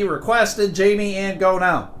he requested, Jamie, and go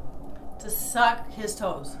now? To suck his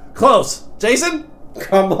toes. Close. Jason?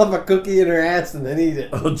 Crumble up a cookie in her ass and then eat it.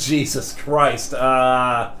 Oh, Jesus Christ.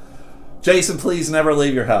 Jason, please never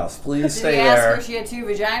leave your house. Please Did stay he ask there. her if she had 2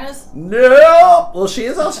 vaginas? No! Well, she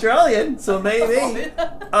is Australian, so maybe.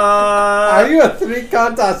 Are you a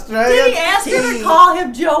 3-cunt Australian? Did he ask her to call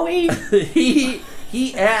him Joey?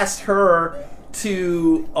 he asked her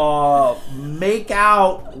to make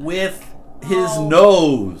out with his Oh.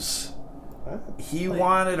 nose. He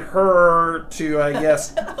wanted her to, I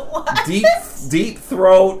guess, What? deep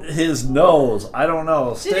throat his nose. I don't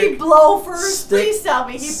know. Did he blow first? stick- Please tell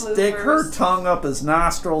me he blew Stick her first. tongue up his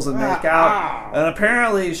nostrils and make out. And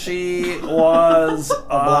apparently she was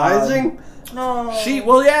Obliging? No.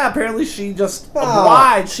 apparently she just Oh.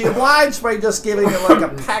 obliged. She obliged by just giving it like a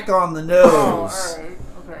peck on the nose. Oh, alright.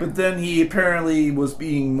 Okay. But then he apparently was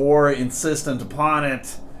being more insistent upon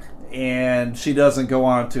it, and she doesn't go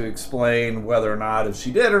on to explain whether or not if she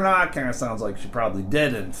did or not. Kind of sounds like she probably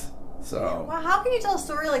didn't. So, Well, how can you tell a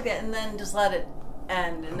story like that and then just let it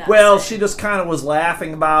end? And not well, say? she just kind of was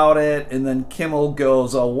laughing about it, and then Kimmel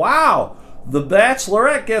goes, "Oh wow, the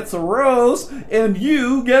Bachelorette gets a rose, and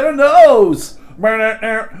you get a nose." That's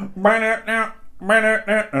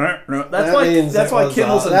why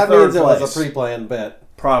Kimmel's in that third means place. it was a pre-planned bit.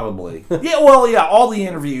 Probably. Yeah, all the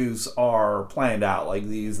interviews are planned out. Like,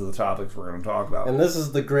 these are the topics we're going to talk about. And this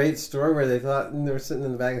is the great story where they thought they were sitting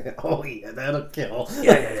in the back and oh yeah, that'll kill.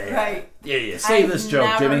 Yeah. Right. Yeah. Save I've this joke,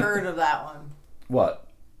 never Jimmy. heard of that one. What?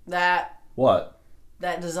 That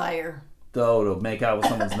desire. To make out with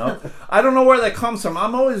someone's nose? I don't know where that comes from.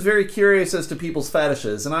 I'm always very curious as to people's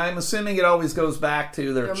fetishes, and I'm assuming it always goes back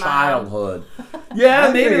to their Their mom. childhood. Yeah,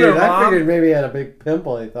 I maybe figured, their mom. I figured maybe he had a big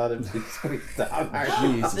pimple. He thought it'd be squeezed out.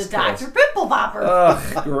 Jesus The Christ. Dr. Pimple Popper.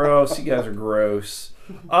 Ugh, gross. You guys are gross.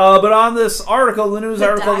 But on this article, the news the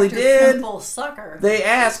article Dr. they did, Pimple Sucker. they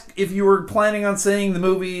asked if you were planning on seeing the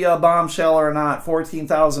movie Bombshell or not.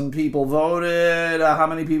 14,000 people voted. How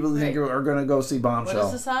many people do you think Wait. are going to go see What Bombshell?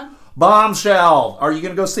 is this on? Bombshell. Are you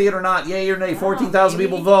going to go see it or not? Yay or nay? 14,000 maybe.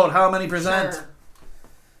 people vote. How many percent? Sure.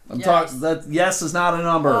 I'm Yes. talking. That yes is not a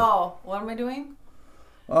number. Oh, what am I doing?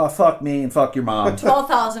 Oh, fuck me and fuck your mom.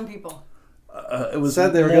 12,000 people. It was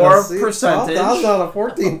Said they were more going to see it. percentage. 12,000 out of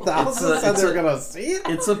 14,000 said it's they were a- going to see it.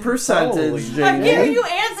 It's a percentage, Holy Jamie. I'm giving you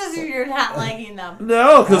answers and you're not liking them.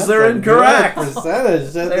 No, because they're That's a incorrect. good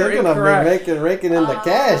percentage. They're going to incorrect. be raking in the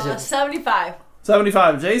cash. It's 75.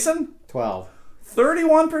 75. Jason? 12.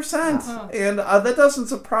 31%. Uh-huh. And that doesn't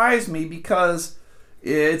surprise me because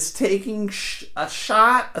It's taking a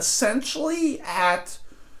shot essentially at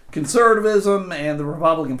conservatism and the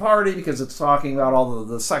Republican Party because it's talking about all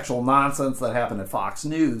the sexual nonsense that happened at Fox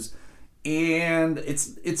News. And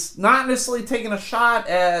it's not necessarily taking a shot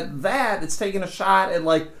at that. It's taking a shot at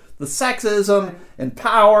like the sexism and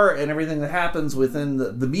power and everything that happens within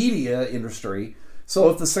the media industry. So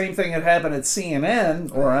if the same thing had happened at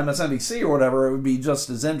CNN or MSNBC or whatever, it would be just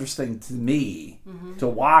as interesting to me to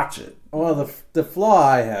watch it. Well, the flaw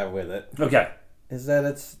I have with it Okay. is that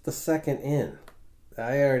it's the second in.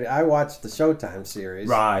 I watched the Showtime series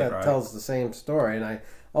that tells the same story, and I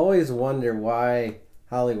always wonder why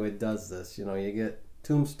Hollywood does this. You know, you get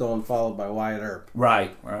Tombstone followed by Wyatt Earp.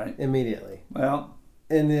 Right. Immediately. Well,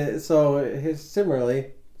 And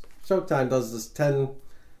similarly, Showtime does this 10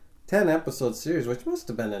 episode series, which must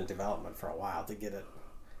have been in development for a while to get it.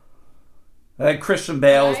 Christian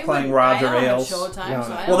Bale was playing Roger Ailes.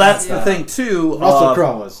 Well, that's the thing too. Russell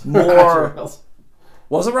Crowe was more.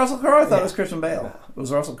 Was it Russell Crowe? I thought it was Christian Bale. It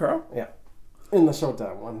was Russell Crowe? Yeah. In the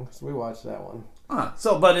Showtime one. So we watched that one.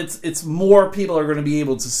 But it's more people are going to be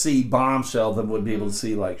able to see Bombshell than would be able to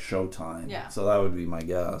see like Showtime. Yeah. So that would be my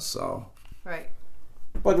guess. So. Right.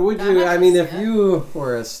 But would you, I mean, if you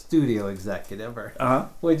were a studio executive, or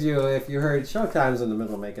would you, if you heard Showtime's in the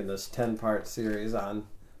middle of making this 10-part series on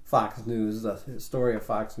Fox News, the story of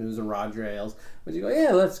Fox News and Roger Ailes, would you go,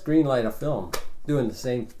 yeah, let's greenlight a film doing the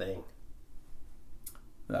same thing?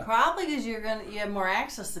 Yeah. Probably because you have more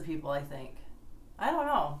access to people, I think. I don't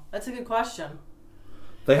know. That's a good question.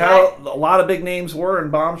 They had a lot of big names were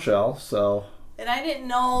in Bombshell, so. And I didn't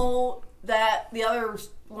know that the other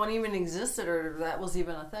one even existed or that was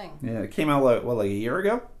even a thing. Yeah, it came out like a year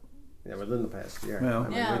ago? Yeah, within the past year. Yeah. I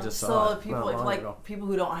mean, we just saw it people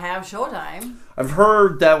who don't have Showtime. I've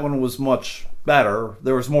heard that one was much better.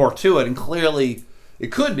 There was more to it, and clearly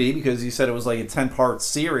it could be because you said it was like a 10-part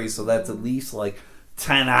series, so that's at least like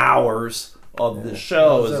 10 hours of the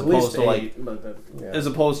show as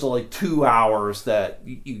opposed to like 2 hours that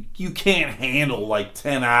you can't handle like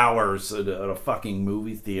 10 hours at a fucking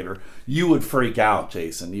movie theater. You would freak out,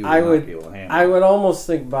 Jason. You would not be able to handle I would almost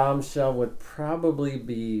think Bombshell would probably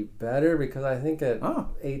be better because I think at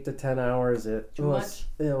 8 to 10 hours it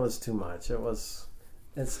was too much.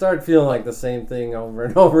 It started feeling like the same thing over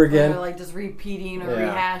and over again. Or like just repeating or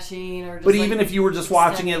rehashing. Or just but even if you were just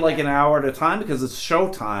watching it like an hour at a time, because it's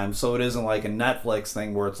Showtime, so it isn't like a Netflix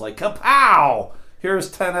thing where it's like, kapow!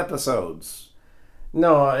 Here's 10 episodes.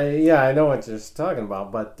 No, I know what you're talking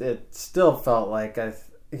about, but it still felt like,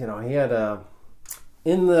 he had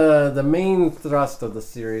in the main thrust of the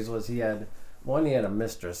series was he had a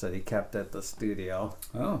mistress that he kept at the studio.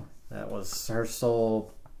 Oh. That was her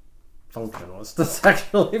sole function was to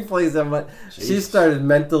sexually please him, but she started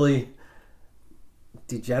mentally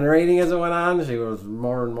degenerating as it went on. She was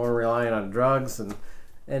more and more reliant on drugs, and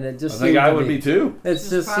it just I think I would be too. It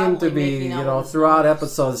just seemed to be, throughout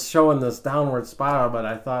episodes showing this downward spiral, but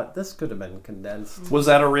I thought this could have been condensed. Was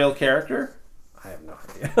that a real character? I have no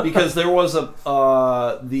idea. Because there was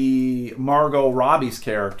the Margot Robbie's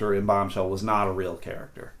character in Bombshell was not a real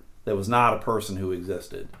character. That was not a person who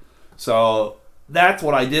existed. So that's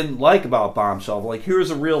what I didn't like about Bombshell. Like,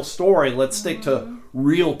 here's a real story. Let's stick to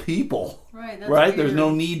real people. Right. That's right? Weird. There's no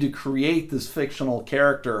need to create this fictional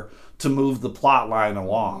character to move the plot line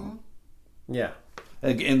along. Yeah.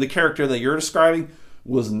 And the character that you're describing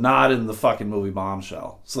was not in the fucking movie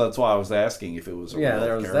Bombshell. So that's why I was asking if it was a real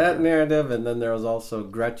there was character. that narrative, and then there was also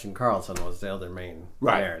Gretchen Carlson was the other main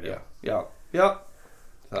narrative. Yeah.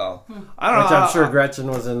 So, I don't know. Which I'm sure Gretchen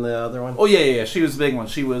was in the other one. Oh, yeah. She was the big one.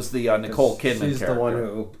 She was the Nicole Kidman character. She's the one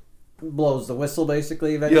who blows the whistle,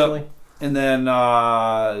 basically, eventually. Yep. And then,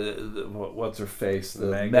 what's her face?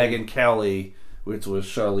 Megyn Kelly, which was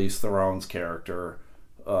Charlize Theron's character.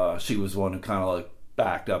 She was one who kind of like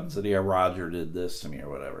backed up and said, yeah, Roger did this to me or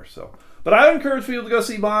whatever. So, but I would encourage people to go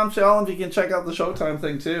see Bombshell, and if you can check out the Showtime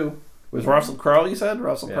thing too. With Russell Crowe, you said?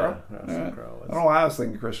 Russell Crowe? Russell Crowe. I don't know why I was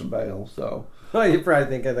thinking Christian Bale, so... Well, you're probably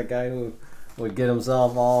thinking the guy who would get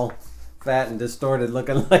himself all fat and distorted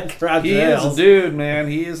looking like Roger Ailes. He is a dude, man.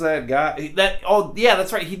 He is that guy.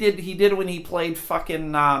 That's right. He did it when he played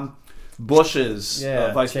fucking Bush's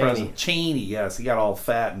vice president. Cheney, yes. He got all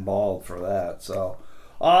fat and bald for that. So,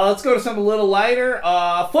 let's go to something a little lighter.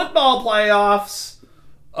 Football playoffs.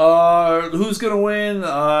 Who's going to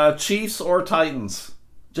win? Chiefs or Titans?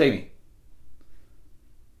 Jamie.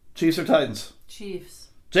 Chiefs or Titans? Chiefs.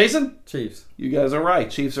 Jason? Chiefs. You guys are right.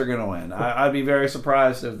 Chiefs are going to win. I'd be very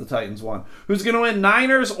surprised if the Titans won. Who's going to win,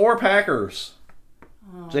 Niners or Packers?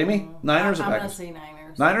 Jamie? Niners or Packers? I'm going to say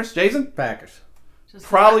Niners. Niners? Jason? Packers.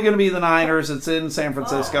 Probably going to be the Niners. It's in San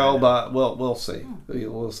Francisco, but we'll see.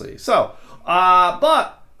 We'll see. So,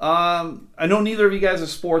 I know neither of you guys are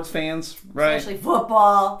sports fans, right? Especially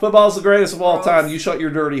football. Football's the greatest of all time. You shut your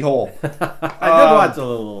dirty hole. I did watch a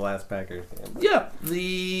little last Packers game. Yeah,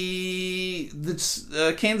 the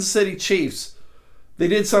Kansas City Chiefs, they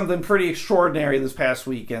did something pretty extraordinary this past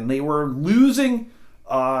weekend. They were losing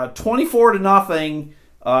 24-0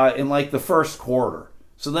 in like the first quarter.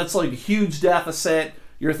 So that's like a huge deficit.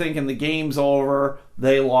 You're thinking the game's over.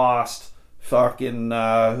 They lost. Fucking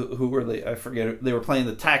who were they? I forget. They were playing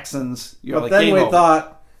the Texans. You're But like, then game we over.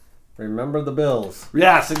 thought, remember the Bills.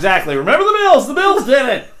 Yes, exactly. Remember the Bills. The Bills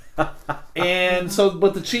did it. And so,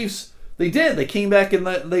 but the Chiefs, they did. They came back and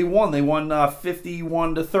they won. They won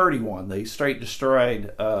 51-31. They straight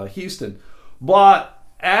destroyed Houston. But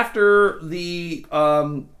after the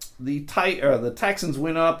Texans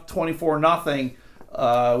went up 24-0,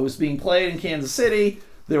 was being played in Kansas City.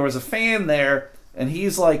 There was a fan there, and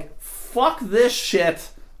he's like, "Fuck this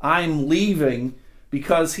shit. I'm leaving,"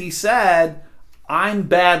 because he said, "I'm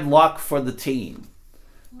bad luck for the team,"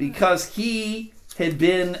 because he had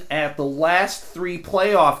been at the last 3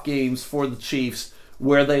 playoff games for the Chiefs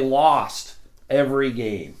where they lost every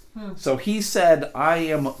game. So he said, "I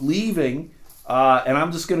am leaving, and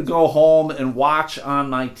I'm just going to go home and watch on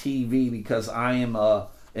my TV because I am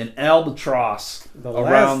an albatross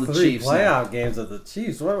around the Chiefs." The last 3 playoff games of the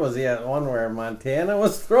Chiefs. What was he at? One where Montana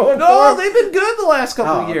was throwing No, for him? they've been good the last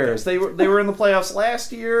couple of okay. years. They were in the playoffs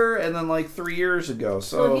last year and then like 3 years ago.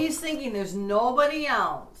 So he's thinking there's nobody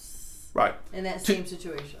else right. in that same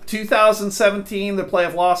situation. 2017, the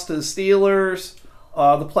playoff loss to the Steelers.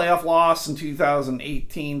 The playoff loss in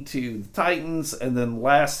 2018 to the Titans, and then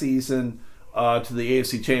last season to the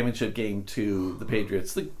AFC Championship game to the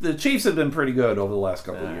Patriots. The Chiefs have been pretty good over the last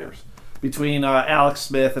couple of years between Alex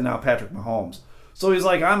Smith and now Patrick Mahomes. So he's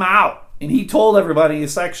like, "I'm out," and he told everybody in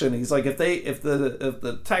his section, he's like, "If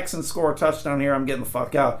the Texans score a touchdown here, I'm getting the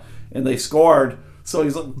fuck out." And they scored, so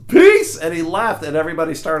he's like, "Peace," and he left, and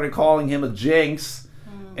everybody started calling him a jinx.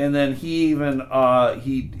 And then he even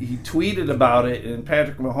he tweeted about it, and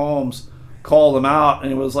Patrick Mahomes called him out,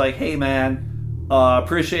 and it was like, "Hey man,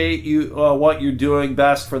 appreciate you what you're doing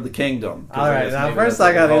best for the kingdom." All right, now first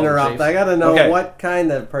I got to interrupt. I got to know what kind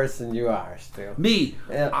of person you are, Stu. Me.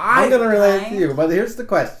 I'm going to relate to you, but here's the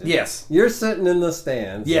question. Yes. You're sitting in the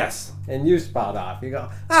stands. Yes. And you spout off. You go,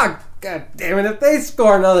 "Oh, God damn it, if they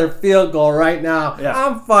score another field goal right now,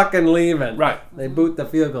 I'm fucking leaving." Right. They boot the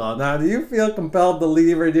field goal. Now, do you feel compelled to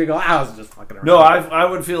leave, or do you go, "I was just fucking around"? No, I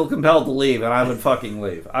would feel compelled to leave, and I would fucking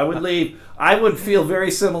leave. I would leave. I would feel very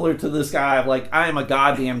similar to this guy of like, I am a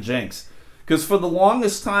goddamn jinx. Because for the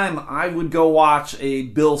longest time, I would go watch a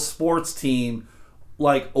Bills sports team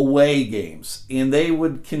like away games, and they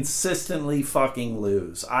would consistently fucking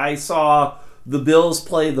lose. I saw the Bills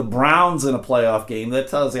play the Browns in a playoff game. That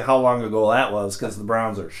tells you how long ago that was, because the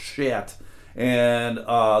Browns are shit. And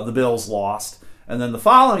the Bills lost. And then the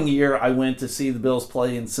following year, I went to see the Bills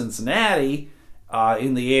play in Cincinnati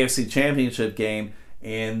in the AFC Championship game,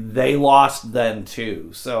 and they lost then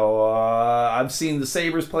too. So I've seen the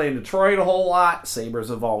Sabres play in Detroit a whole lot. Sabres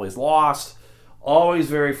have always lost. Always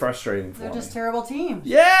very frustrating for me. They're just terrible teams.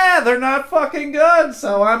 Yeah, they're not fucking good.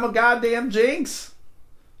 So I'm a goddamn jinx.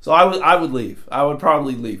 So I would leave. I would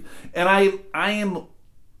probably leave. And I am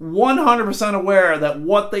 100% aware that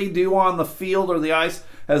what they do on the field or the ice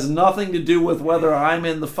has nothing to do with whether I'm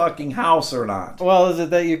in the fucking house or not. Well, is it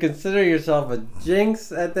that you consider yourself a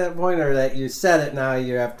jinx at that point, or that you said it, now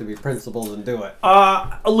you have to be principled and do it?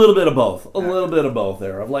 A little bit of both. A little bit of both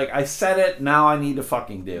there. Of like, I said it, now I need to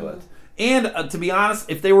fucking do it. And to be honest,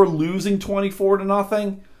 if they were losing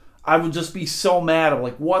 24-0, I would just be so mad. I'm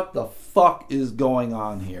like, what the fuck is going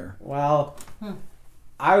on here? Well,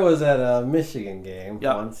 I was at a Michigan game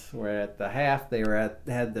once where at the half they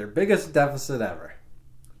had their biggest deficit ever.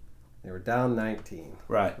 They were down 19.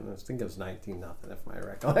 Right. I think it was 19-0 if my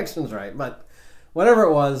recollection's right. But whatever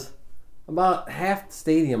it was, about half the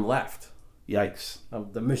stadium left. Yikes.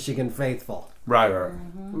 Of the Michigan faithful. Right.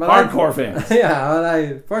 But hardcore fans. Yeah,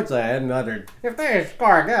 but fortunately I hadn't uttered, "If they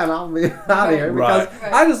score again, I'll be out of here." Because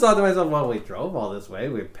I just thought to myself, well, we drove all this way,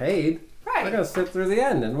 we paid. Right. We're going to sit through the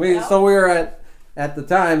end. And so we were at the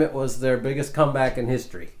time, it was their biggest comeback in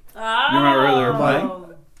history. Oh. You remember who they were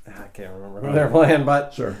playing? I can't remember who they were playing,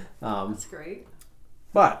 but... Sure. That's great.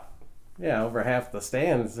 But, yeah, over half the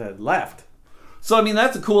stands had left. So, I mean,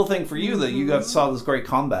 that's a cool thing for you that you guys saw this great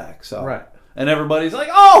comeback. So. Right. And everybody's like,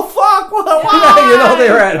 "Oh, fuck, why?" You know, they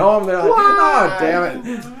were at home, they're like, "Oh, damn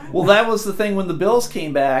it." Well, that was the thing when the Bills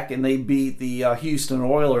came back and they beat the Houston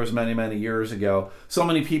Oilers many, many years ago. So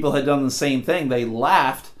many people had done the same thing. They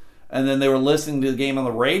left, and then they were listening to the game on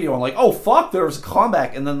the radio and like, oh, fuck, there was a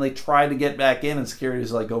comeback. And then they tried to get back in, and security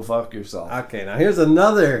was like, go fuck yourself. Okay, now here's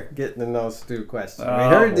another getting to know Stu question. We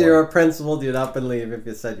heard boy. you're a principal. You'd up and leave if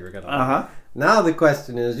you said you were going to. Uh-huh. Now the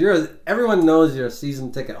question is, everyone knows you're a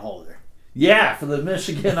season ticket holder. Yeah, for the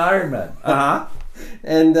Michigan Ironmen. Uh-huh.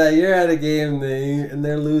 And you're at a game and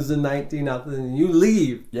they're losing 19-0, and you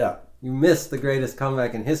leave. Yeah. You missed the greatest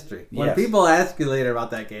comeback in history. When Yes. people ask you later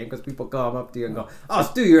about that game, because people come up to you and go, oh,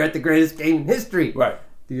 Stu, you're at the greatest game in history. Right.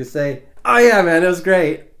 Do you say, oh, yeah, man, it was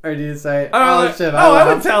great? Or do you say, shit, I would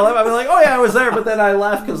tell them. I'd be like, oh, yeah, I was there, but then I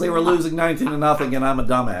left because they were losing 19-0, and I'm a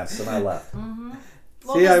dumbass, and I left.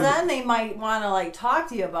 Well, because then they might want to like talk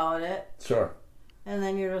to you about it, Sure. and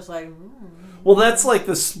then you're just like, Well, that's like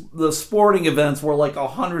the sporting events where like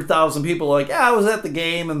 100,000 people are like, yeah, I was at the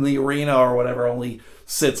game, and the arena or whatever only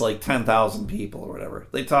sits like 10,000 people or whatever.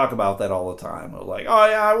 They talk about that all the time. They're like, oh,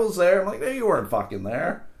 yeah, I was there. I'm like, hey, you weren't fucking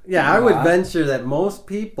there. Yeah, I would venture that most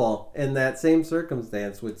people in that same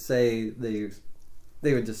circumstance would say they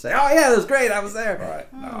would just say, oh, yeah, it was great. I was there.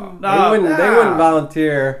 Right. No. They wouldn't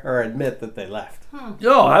volunteer or admit that they left.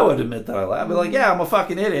 No, I would admit that I left. I'd be like, yeah, I'm a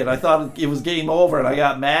fucking idiot. I thought it was game over, and I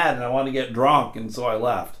got mad, and I wanted to get drunk, and so I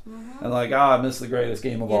left. And like, I missed the greatest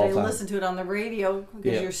game of all you time. listen to it on the radio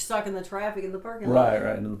because Yeah. you're stuck in the traffic in the parking lot.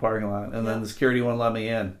 Right, in the parking lot. And then the security wouldn't let me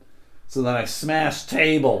in. So then I smashed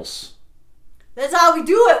tables. That's how we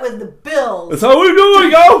do it with the Bills. That's how we do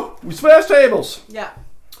it, yo! We smash tables. Yeah.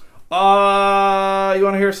 You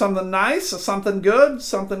want to hear something nice? Something good?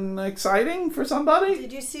 Something exciting for somebody?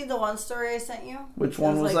 Did you see the one story I sent you? Which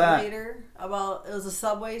one was like that? Later about it was a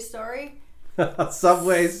Subway story.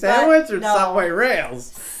 Subway sandwich or No. Subway rails?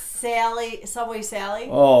 Subway Sally.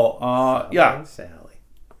 Oh, yeah. Sally.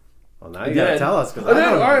 Well, now you gotta tell us. Cause I did.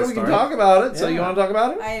 All right, we can talk about it. So you want to talk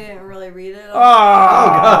about it? I didn't really read it. Oh,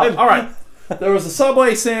 God. All right. There was a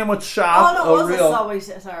Subway sandwich shop. Oh, no, it was a Subway.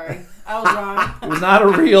 Sorry. I was wrong. It was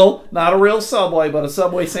not a real Subway, but a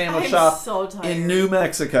Subway sandwich shop so tired. in New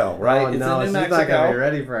Mexico, right? Oh, It's no, in she's New not gonna be Mexico.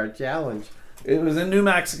 ready for our challenge. It was in New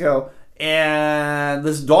Mexico, and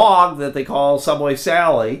this dog that they call Subway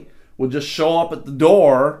Sally would just show up at the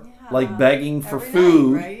door, like begging for Every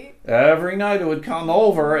food. night, right? Every night it would come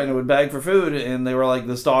over and it would beg for food, and they were like,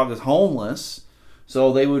 this dog is homeless.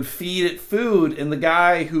 So they would feed it food, and the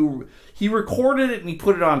guy he recorded it and he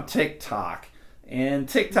put it on TikTok. And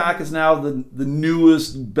TikTok is now the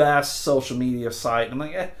newest, best social media site. And I'm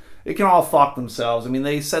like, it can all fuck themselves. I mean,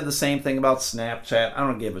 they said the same thing about Snapchat. I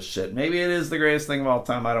don't give a shit. Maybe it is the greatest thing of all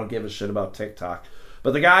time. I don't give a shit about TikTok.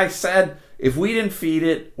 But the guy said if we didn't feed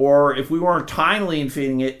it, or if we weren't timely in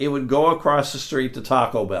feeding it, it would go across the street to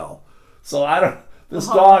Taco Bell. So this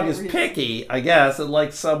dog is picky, I guess. It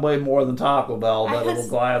likes Subway more than Taco Bell, but it will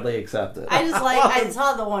gladly accept it. I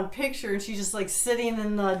saw the one picture and she's just like sitting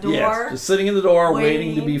in the door. Yes, just sitting in the door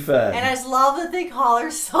waiting to be fed. And I just love that they call her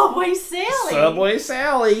Subway Sally. Subway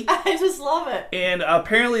Sally. I just love it. And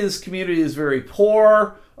apparently this community is very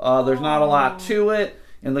poor. There's not a lot to it.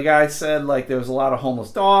 And the guy said, like, there's a lot of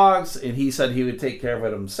homeless dogs, and he said he would take care of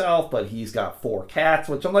it himself, but he's got 4 cats,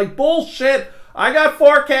 which I'm like, bullshit! I got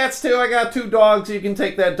 4 cats, too. I got 2 dogs. You can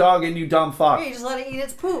take that dog in, you dumb fuck. Yeah, you just let it eat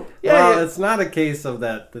its poop. Yeah, it's not a case of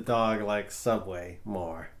that the dog likes Subway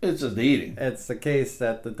more. It's just eating. It's the case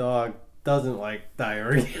that the dog doesn't like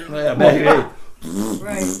diarrhea. Yeah, maybe.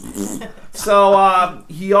 Right. So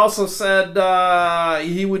he also said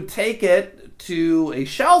he would take it to a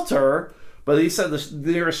shelter, but he said the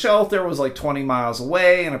nearest shelter was like 20 miles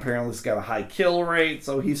away, and apparently it's got a high kill rate.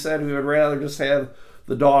 So he said he would rather just have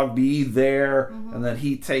the dog be there, and then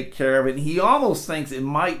he'd take care of it. And he almost thinks it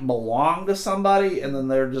might belong to somebody, and then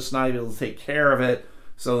they're just not able to take care of it,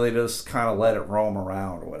 so they just kind of let it roam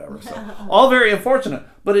around or whatever. So all very unfortunate.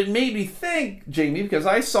 But it made me think, Jamie, because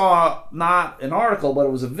I saw not an article, but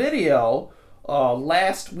it was a video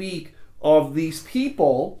last week of these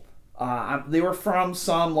people. They were from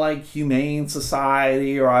some like humane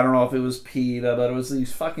society, or I don't know if it was PETA, but it was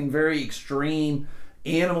these fucking very extreme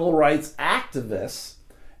animal rights activists.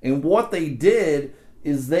 And what they did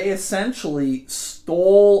is they essentially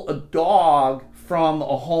stole a dog from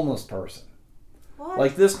a homeless person. What?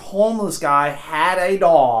 Like, this homeless guy had a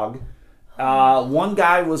dog. One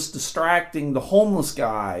guy was distracting the homeless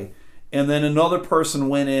guy, and then another person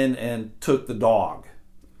went in and took the dog.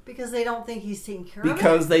 Because they don't think he's taking care of it?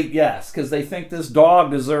 Because they think this dog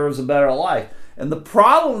deserves a better life. And the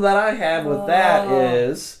problem that I have with that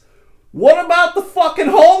is, what about the fucking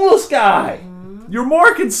homeless guy? You're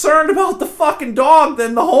more concerned about the fucking dog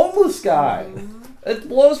than the homeless guy. It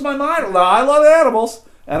blows my mind. Now, I love animals,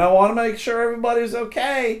 and I want to make sure everybody's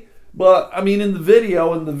okay. But, I mean, in the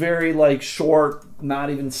video, in the very, like, short, not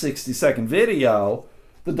even 60-second video,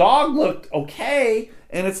 the dog looked okay.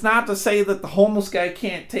 And it's not to say that the homeless guy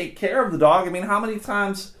can't take care of the dog. I mean, how many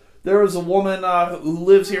times there was a woman who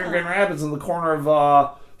lives here in Grand Rapids in the corner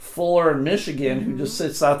of Fuller in Michigan who just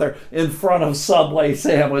sits out there in front of Subway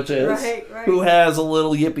sandwiches, Right. who has a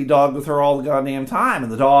little yippy dog with her all the goddamn time.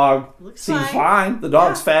 And the dog Looks seems fine. fine. The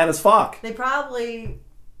dog's Yeah. fat as fuck. They probably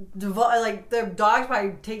like their dog's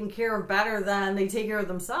probably taken care of better than they take care of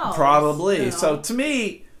themselves. Probably. you know? So to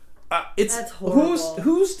me, it's That's horrible.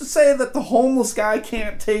 who's to say that the homeless guy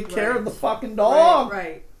can't take care of the fucking dog?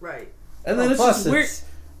 Right. And then it's Plus, just weird. it's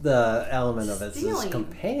the element of it's his Stealing.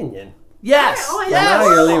 companion. Yes. Oh, So yeah. now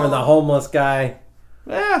you're leaving the homeless guy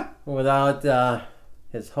Yeah. without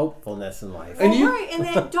his hopefulness in life. And you- right, and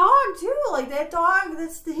that dog too. Like that dog,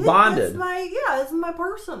 that's his, Bonded. This is my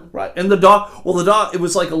person. Right. And the dog, it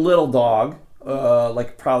was like a little dog,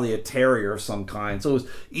 like probably a terrier of some kind. So it was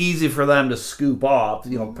easy for them to scoop up,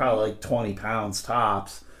 probably like 20 pounds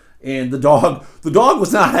tops. And the dog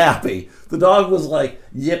was not happy. The dog was like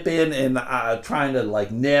yipping and trying to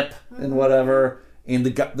like nip and whatever. And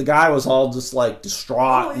the guy was all just like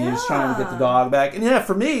distraught, and he was trying to get the dog back. And yeah,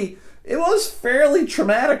 for me, it was fairly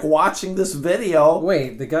traumatic watching this video.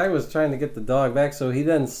 Wait, the guy was trying to get the dog back, so he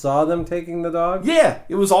then saw them taking the dog? Yeah,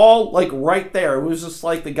 it was all like right there. It was just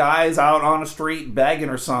like the guy's out on the street begging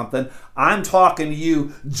or something. I'm talking to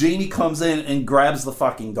you. Jamie comes in and grabs the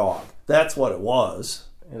fucking dog. That's what it was.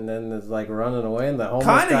 And then it's like running away, and the homeless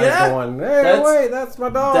Kinda, guy's yeah. going, "Hey, wait, that's my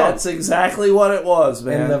dog." That's exactly what it was,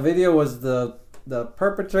 man. And the video was the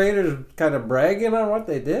perpetrators kind of bragging on what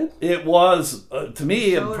they did. It was, to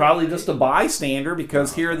me, Totally. probably just a bystander,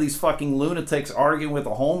 because here are these fucking lunatics arguing with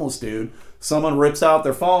a homeless dude. Someone rips out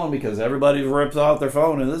their phone, because everybody rips out their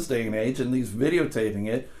phone in this day and age, and he's videotaping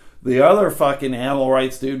it. The other fucking animal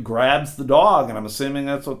rights dude grabs the dog, and I'm assuming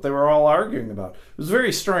that's what they were all arguing about. It was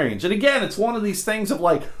very strange. And again, it's one of these things of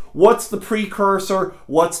like, what's the precursor?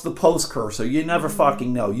 What's the postcursor? You never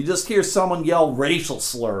fucking know. You just hear someone yell racial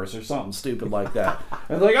slurs or something stupid like that.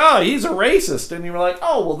 And it's like, oh, he's a racist. And you're like,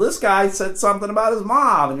 oh, well, this guy said something about his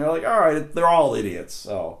mom. And you're like, all right, they're all idiots.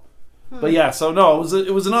 So, but yeah, so no,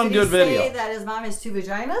 it was an Did he ungood video. say that his mom has 2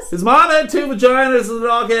 vaginas? His mom had 2 vaginas and the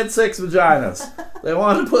dog had 6 vaginas. They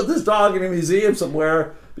wanted to put this dog in a museum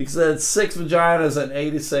somewhere because it had 6 vaginas and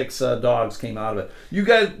 86 dogs came out of it.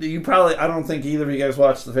 You probably, I don't think either of you guys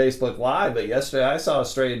watched the Facebook Live, but yesterday I saw a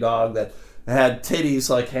stray dog that had titties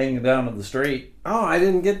like hanging down in the street. Oh, I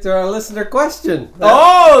didn't get to our listener question. Is there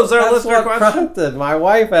a That's listener what question? prompted. My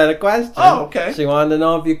wife had a question. Oh, okay. She wanted to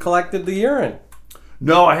know if you collected the urine.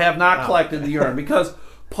 No, I have not collected the urine because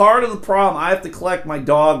part of the problem, I have to collect my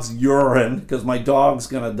dog's urine because my dog's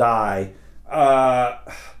going to die.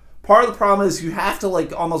 Part of the problem is you have to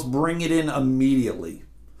like almost bring it in immediately.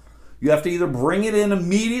 You have to either bring it in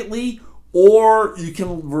immediately or you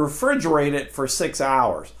can refrigerate it for 6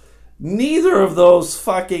 hours. Neither of those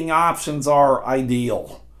fucking options are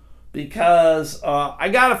ideal because I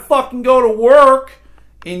got to fucking go to work.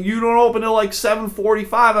 And you don't open till like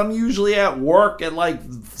 7:45. I'm usually at work at like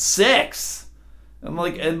 6.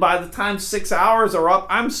 And by the time 6 hours are up,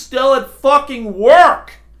 I'm still at fucking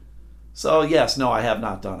work. So yes, no, I have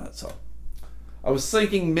not done it. So I was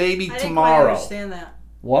thinking maybe I didn't tomorrow. quite understand that.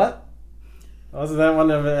 What? Wasn't that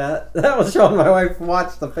one of it? That was showing my wife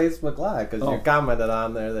watched the Facebook Live because Oh. you commented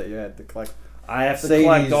on there that you had to collect I have to Sadie's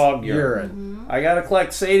collect dog urine. I gotta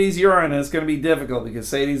collect Sadie's urine, and it's gonna be difficult because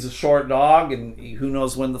Sadie's a short dog, and who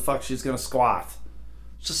knows when the fuck she's gonna squat.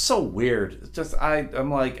 It's just so weird. It's just I'm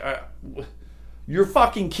like, you're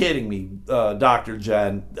fucking kidding me, Dr.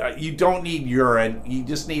 Jen. You don't need urine. You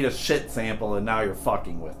just need a shit sample, and now you're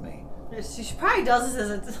fucking with me. She probably does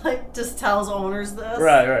this as it like just tells owners this.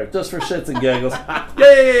 Right. Just for shits and giggles.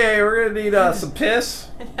 Yeah. We're gonna need some piss.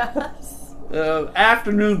 Yes.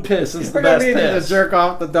 Afternoon piss is the We're gonna best need you to piss. jerk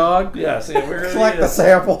off the dog. Yes, yeah, we're gonna Collect need the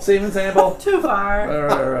sample. Semen sample. Too far.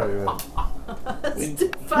 Right. That's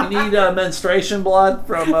too far. We need menstruation blood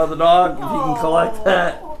from the dog. If you can collect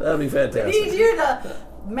that, that'd be We fantastic. need you to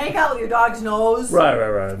make out with your dog's nose. Right.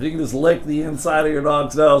 If you can just lick the inside of your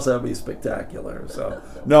dog's nose, that'd be spectacular. So,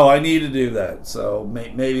 no, I need to do that. So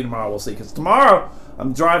maybe tomorrow we'll see. Because tomorrow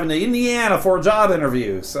I'm driving to Indiana for a job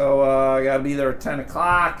interview. So I got to be there at 10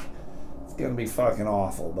 o'clock. It's going to be fucking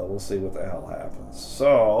awful, but we'll see what the hell happens. So,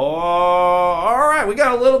 all right, we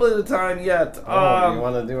got a little bit of time yet. You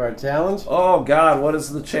want to do our challenge? Oh, God, what is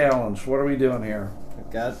the challenge? What are we doing here? We've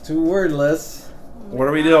got 2 word lists. What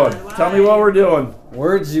are we doing? Tell me what we're doing.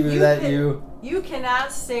 Words that pick. you You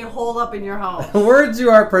cannot stay holed up in your house. Words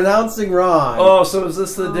you are pronouncing wrong. Oh, so is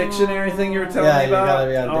this the dictionary thing you were telling Yeah, me you about? gotta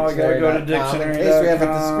be on I gotta go to dictionary.com dictionary. in case we have a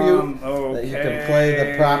dispute, that you can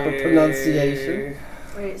play the proper pronunciation.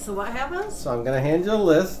 Wait, so what happens? So I'm going to hand you a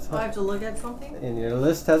list. Do I have to look at something? And your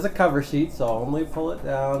list has a cover sheet, so only pull it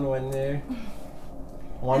down when you're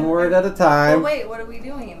one word at a time. Well, wait, what are we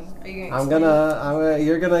doing? Are you I'm explain? gonna.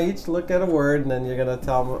 You're gonna each look at a word, and then you're gonna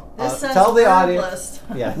This says tell the word audience. list.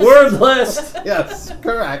 Yes. Word list. Yes,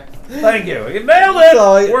 correct. Thank you. You nailed it.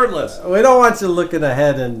 So, Word list. We don't want you looking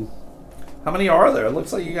ahead, and How many are there? It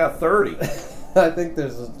looks like you got 30. I think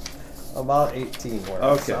there's about 18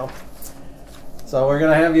 words. Okay. So we're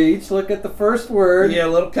gonna have you each look at the first word. Yeah, a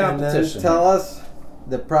little And competition. then tell us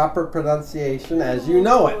the proper pronunciation as you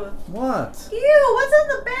know it. What? Ew, what's on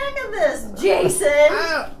the back of this,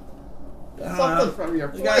 Jason? Something from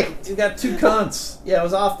your You plate. got 2 cunts. Yeah, it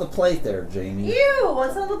was off the plate there, Jamie. Ew,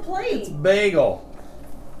 what's on the plate? Bagel.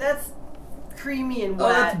 That's creamy and Oh,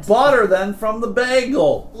 wet. that's butter then from the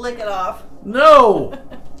bagel. Lick it off. No.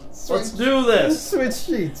 Let's do this. Switch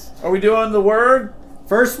sheets. Are we doing the word?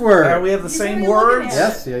 First word. Are we have the He's same already looking words? at it.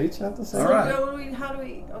 Yes, you each have the same. All So right. what do we, how do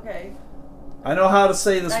we, okay. I know how to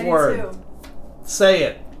say this I do word. too. Say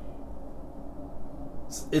it.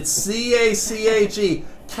 It's C-A-C-H-E.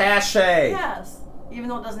 Cache. Yes. Even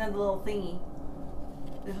though it doesn't have the little thingy.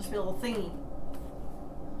 There's supposed to be a little thingy.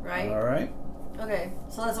 Right? All right. Okay,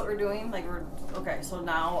 so that's what we're doing? Like we're, okay, so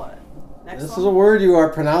now what? Next This one? is a word you are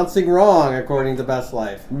pronouncing wrong according to Best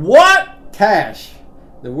Life. What? Cash.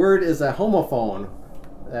 The word is a homophone.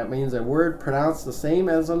 That means a word pronounced the same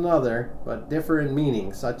as another, but differ in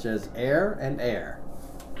meaning, such as air and air.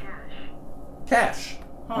 Cash.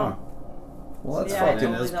 Huh. Well, that's Yeah, I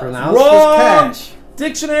fucking know. Is does. pronounced wrong. as cash.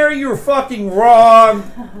 Dictionary, you were fucking wrong.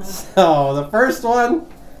 So the first one,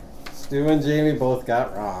 Stu and Jamie both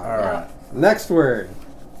got wrong. All right. Next word.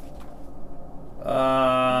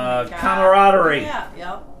 Camaraderie. Yeah,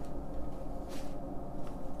 yep.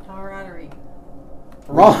 Camaraderie.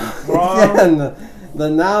 Wrong. Wrong. Again, the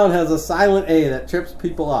noun has a silent A that trips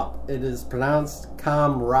people up. It is pronounced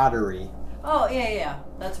camaraderie. Oh, yeah,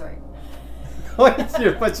 that's right.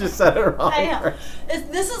 But you said it wrong. I know.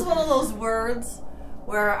 This is one of those words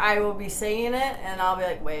where I will be saying it and I'll be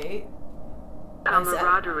like, wait.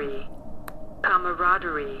 Camaraderie.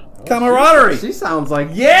 Camaraderie. Camaraderie. She sounds like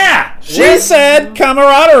Yeah. She What? said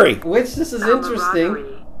camaraderie. which this is interesting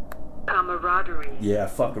Camaraderie. Camaraderie. Yeah,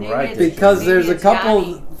 fucking Maybe right. it's- because Maybe there's a it's couple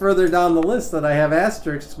Johnny. further down the list that I have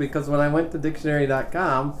asterisks because when I went to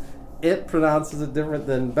dictionary.com, it pronounces it different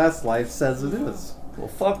than Best Life says it is. Well,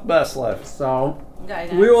 fuck Best Life. So Okay,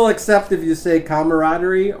 we will accept if you say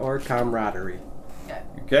camaraderie or camaraderie. Okay.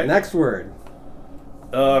 Okay. Next word.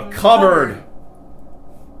 Cupboard.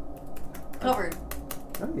 Covered.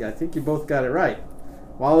 Oh, yeah, I think you both got it right.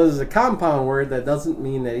 While it is a compound word, that doesn't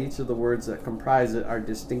mean that each of the words that comprise it are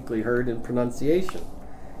distinctly heard in pronunciation.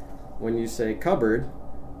 When you say cupboard,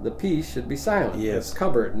 the P should be silent. Yes. It's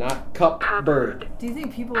cupboard, not cupboard. Do you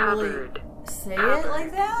think people really Cupboard. say it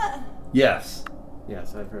like that? Yes.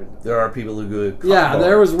 Yes, I've heard that. There are people who go. Yeah, cupboard.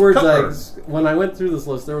 there was words Cupboard. when I went through this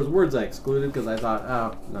list, there was words I excluded because I thought,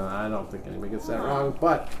 oh, no, I don't think anybody gets that wrong.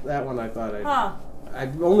 But that one I thought Huh. I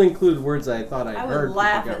only included words I thought I'd I heard would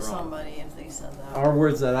laugh people at get wrong. somebody if they said that. Or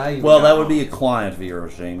words that I even Well, got that would wrong. be a client of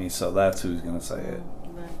yours, Jamie. So that's who's gonna say it.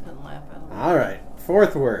 I couldn't laugh at them. All right,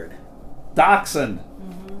 fourth word. Dachshund.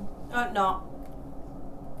 No.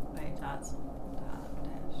 Wait, that's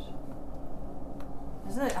dash.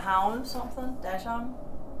 Isn't it hound something? Dash hound?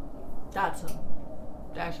 Dachshund.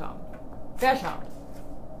 Dash hound. Dash hound.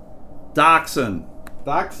 Dachshund.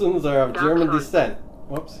 Dachshunds are of German Dachshund. descent.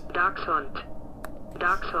 Whoops. Dachshund.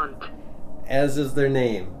 Dachshund. As is their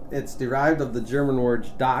name. It's derived of the German words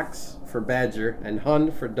Dachs for badger and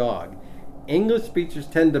Hund for dog. English speakers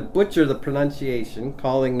tend to butcher the pronunciation,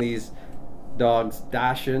 calling these dogs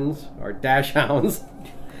Dachshunds or Dachshunds.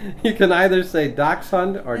 You can either say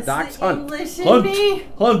Dachshund or It's the Dachshund. English in Hunt. me.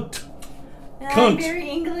 Hunt. I'm Cunt. very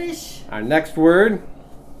English. Our next word.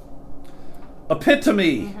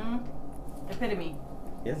 Epitome. Epitome.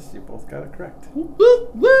 Yes, you both got it correct. Woo!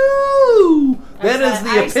 Woo! That is said- the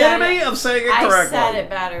I said epitome it. of saying it I correctly. said it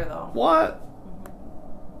better though. What?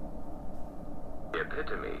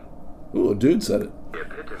 Epitome. Ooh, a dude said it.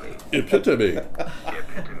 Epitome. Epitome.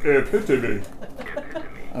 Epitome. Epitome.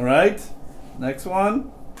 All right. Next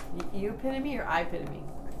one. You epitome or I epitome?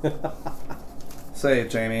 Say it,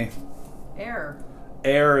 Jamie. Error.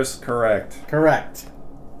 Air is correct. Correct.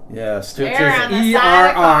 Yes. Air It's on the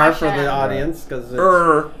side of ERR for caution. the audience because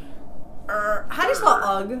How do you spell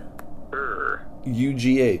UGG? Er.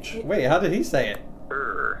 UGH. Wait, how did he say it?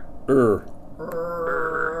 Er. Er.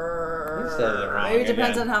 said it wrong. Maybe it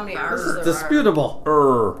depends again. on how many R's This there is disputable.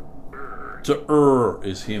 To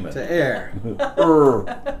is human. To air.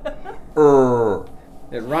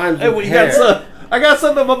 It rhymes Hey, with we hair. got some. I got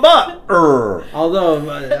something in my butt.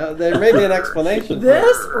 Although there may be an explanation. are.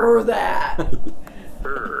 This or that?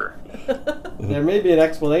 There may be an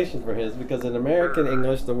explanation for his because in American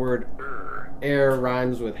English the word air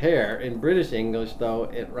rhymes with hair. In British English, though,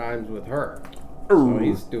 it rhymes with her. So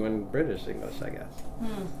he's doing British English, I guess.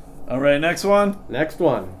 All right, next one. Next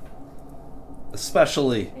one.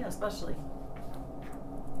 Especially. Yeah, especially.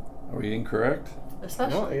 Are we incorrect?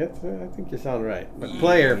 Especially. No, I think you sound right. But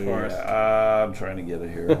play her for us. I'm trying to get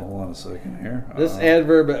it here. Hold on a second here. This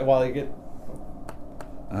adverb, while you get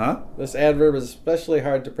Huh? this adverb is especially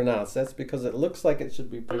hard to pronounce. That's because it looks like it should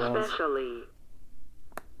be pronounced. Especially.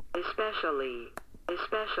 Especially.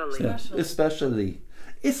 Especially. Yeah. Especially.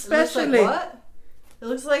 It looks like what? It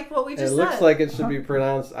looks like what we It just looks said. like it should be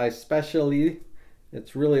pronounced I specially.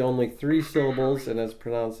 It's really only 3 syllables and it's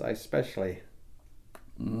pronounced I specially.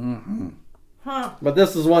 Huh. But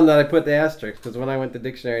this is one that I put the asterisk because when I went to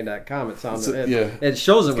dictionary.com, it sounded yeah. it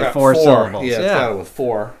shows it with Got 4 syllables. Yeah, it's got it with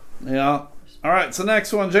 4. Yeah. All right, so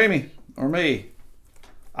next one, Jamie or me.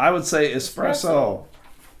 I would say espresso.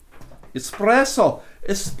 Espresso.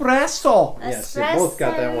 Espresso. Yes, you both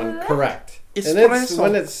got that one correct. And Espresso. it's,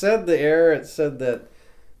 when it said the air, it said that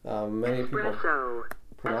many people Espresso.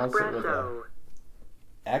 pronounce it with a Espresso.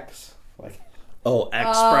 X. Like, Oh,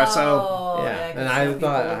 espresso. Oh, yeah. I And guess I some people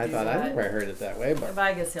thought would I do thought I that. never heard it that way, but But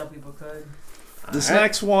I guess how people could. This All right.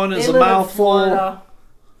 next one is They a live in mouthful. Florida.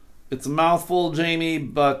 It's a mouthful, Jamie,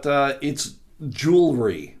 but it's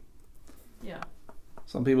jewelry. Yeah.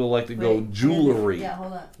 Some people like to go Wait, jewelry. Yeah,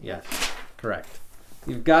 hold on. yes, correct.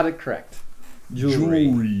 You've got it correct.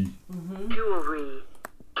 Jewelry. Jewelry.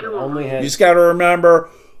 It only You has just got to remember,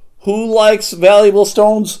 who likes valuable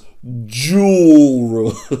stones?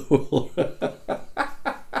 Jewelry.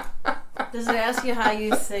 Does it ask you how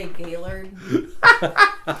you say Gaylord?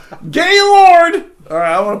 Gaylord! All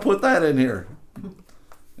right, I want to put that in here.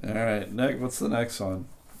 All right, what's the next one?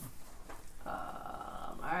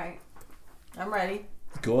 All right. I'm ready.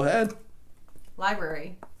 Go ahead.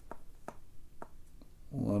 Library.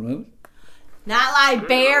 1 minute. Not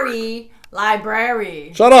library.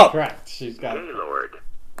 Library. Shut up. correct. She's got it. Gaylord.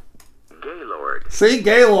 Gaylord. See,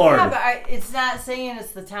 Gaylord. Yeah, but it's not saying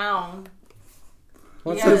it's the town.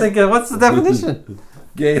 What's Yeah. what's the definition?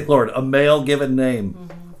 Gaylord, a male given name.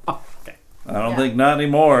 Okay. I don't Yeah. think not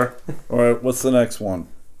anymore. All right, what's the next one?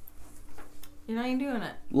 You're not even doing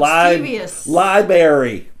it. Mischievous. Mischievous.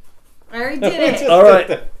 Library. I already did it. All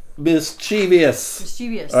right, mischievous.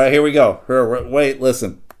 Mischievous. All right, here we go. Here, wait,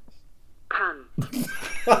 listen. Cunt.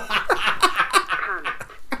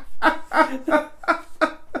 Cunt.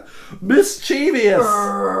 Mischievous.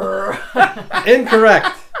 Incorrect.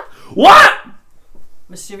 What?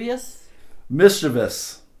 Mischievous?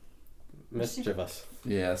 Mischievous. Mischievous.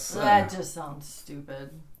 Yes. That just sounds stupid.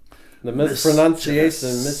 The mispronunciation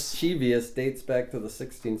Mischievous. mischievous dates back to the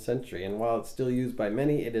 16th century, and while it's still used by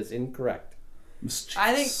many, it is incorrect. Mischievous.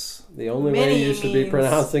 I think The only Many way you should be means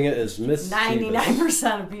pronouncing it is mischievous.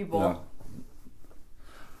 99% of people. No.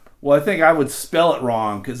 Well, I think I would spell it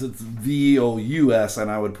wrong because it's V-O-U-S and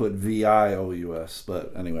I would put V-I-O-U-S.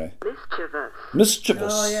 But anyway. Mischievous.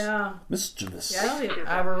 Mischievous. Oh, yeah. Mischievous. Yeah, I don't think I've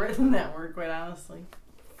ever written that word, quite honestly.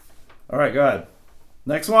 All right, go ahead.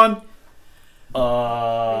 Next one.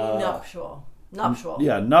 Nuptial. Nuptial.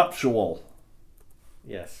 Yeah, nuptial.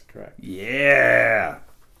 Yes, correct. Yeah.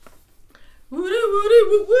 Woody woody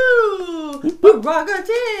woo woo.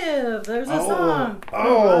 Prerogative. There's a song.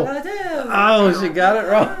 Oh. Prerogative. Oh, she got it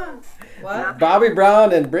wrong. What? Bobby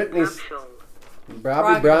Brown and Britney Nuptial.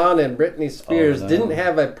 Spears Oh, no. didn't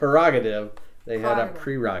have a prerogative. They had a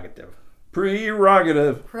Prerogative.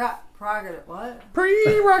 prerogative. Prerogative. Prerogative. What?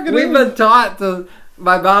 Prerogative. We've been taught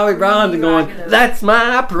by Bobby Brown to going, Prerogative. that's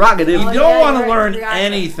my prerogative. You Oh, don't yeah, want to you're learn right.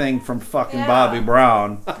 anything from fucking Yeah. Bobby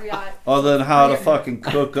Brown Prerogative. other than how to fucking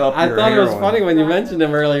cook up I your thought it was heroin. funny when you mentioned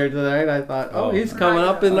him earlier tonight. I thought, Oh. he's coming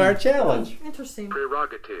up in our challenge. Interesting.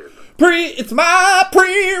 Prerogative. It's my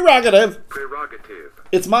prerogative. Prerogative.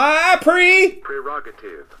 It's my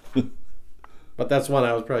Prerogative. But that's one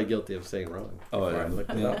I was probably guilty of saying wrong. Oh, before I looked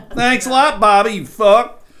it up. Thanks a lot, Bobby, you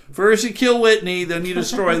fuck. First you kill Whitney, then you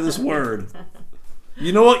destroy this word.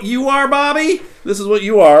 You know what you are, Bobby? This is what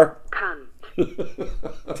you are. Cunt.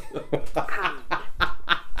 Cunt.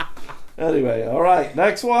 Anyway, all right.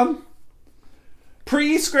 Next one.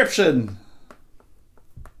 Prescription.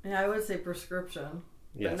 Yeah, I would say prescription.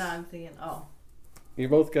 Yes. But now I'm thinking, oh. You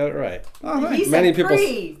both got it right. Oh, He thanks. said Many people-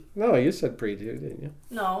 pre. No, you said pre, didn't you?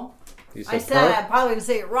 No. You I said I'm probably going to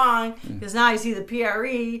say it wrong because now I see the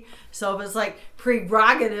PRE. So if it's like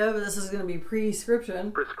prerogative, this is going to be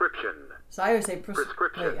prescription. Prescription. So I always say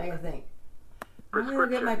Prescription. Wait, I gotta think. I'm going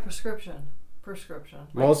to get my prescription.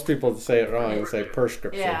 Most people say it wrong and say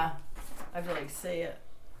prescription. Yeah. I feel like say it.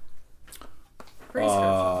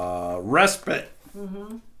 Prescription. Respite.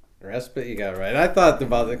 Respite, you got it right. I thought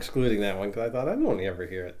about excluding that one because I thought I don't ever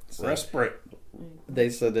hear it. So Respite. they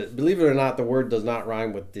said that, believe it or not, the word does not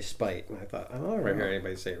rhyme with despite. And I thought, I don't ever hear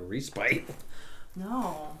anybody say respite.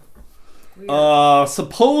 No. Weird.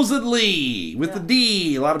 Supposedly with Yeah. the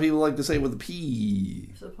D. A lot of people like to say it with a P.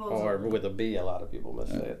 Supposedly. Or with a B, a lot of people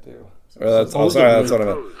must say it too. That's what I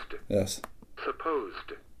meant. Yes. Supposed.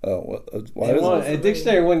 Oh, what? Why And does one- it? a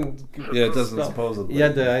dictionary wouldn't. Yeah, it doesn't supposedly. I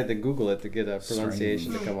had to Google it to get a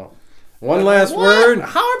pronunciation to come up. One last word.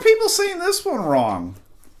 How are people saying this one wrong?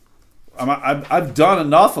 I've done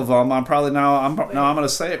enough of them. I'm probably I'm going to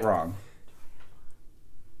say it wrong.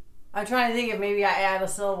 I'm trying to think if maybe I add a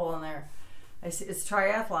syllable in there. I see it's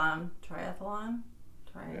triathlon.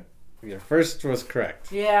 Your first was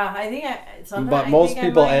correct. Yeah, I think But most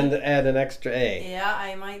people add an extra A. Yeah,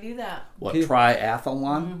 I might do that. What,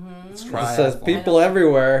 triathlon? It's It says triathlon. people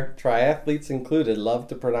everywhere, triathletes included, love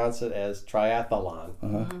to pronounce it as triathlon.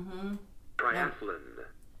 Triathlon.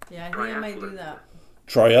 Yeah, I think I might do that.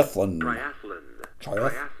 Triathlon.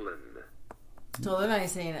 Triathlon. So they're not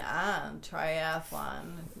saying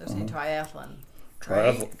triathlon. They're saying triathlon.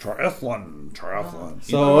 Triathlon.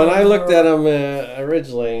 So when I looked at them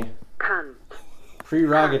originally, Cunt.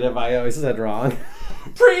 prerogative, I always said wrong.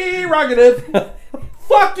 Prerogative.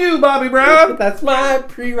 Fuck you, Bobby Brown. That's my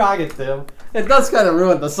prerogative. It does kind of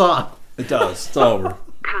ruin the song. It does. It's over.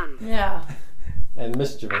 Cunt. Yeah. And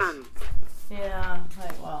mischievous. Cunt. Yeah.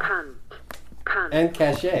 Like, well. Cunt. Cunt. And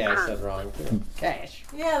cachet, I said wrong too. Cash.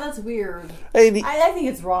 Yeah, that's weird. Hey, I think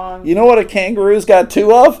it's wrong. you know what a kangaroo's got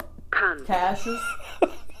two of? Cunt. Caches.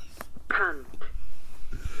 Cunt.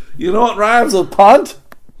 You know what rhymes with punt?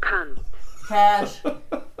 Cunt. Cash.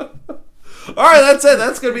 All right, that's it.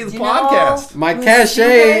 That's going to be the You know- podcast. My Who's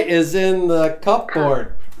cachet stupid? is in the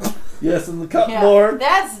cupboard. Yes, in the cup Yeah, board.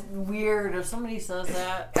 that's weird if somebody says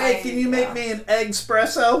that. Hey, can you make me an egg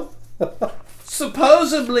espresso?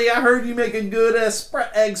 Supposedly, I heard you make a good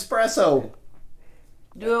espresso.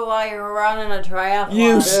 Do it while you're running a triathlon.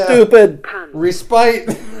 You stupid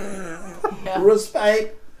Respite. Yeah.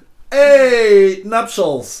 respite. Hey,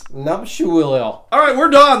 nuptials. Nuptial. All right, we're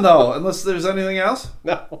done though. Unless there's anything else.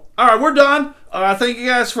 No. All right, we're done. Thank you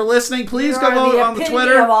guys for listening. Please You go are vote on the epitome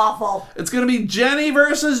Twitter. of awful. It's going to be Jenny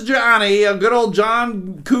versus Johnny, a good old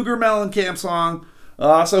John Cougar Mellencamp song.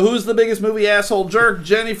 So who's the biggest movie asshole jerk?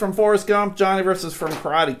 Jenny from Forrest Gump, Johnny versus from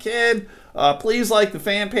Karate Kid. Please like the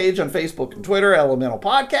fan page on Facebook and Twitter, Elemental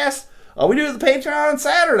Podcast. We do the Patreon on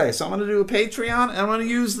Saturday, so I'm going to do a Patreon, and I'm going to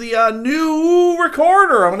use the new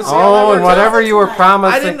recorder. I'm going to see how that Oh, works and out. whatever you were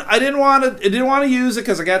promising. I didn't want to use it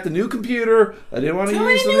because I got the new computer. I didn't want to Too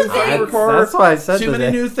use the many new new thing things. recorder. That's why I said Too many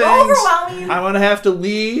today. new things. Overwhelming. I'm gonna have to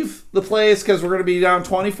leave the place because we're gonna be down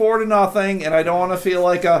 24-0, and I don't want to feel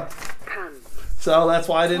like a. Cunt. So that's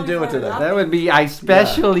why I didn't do it today. That would be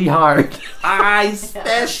especially hard. I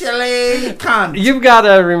especially can't. You've got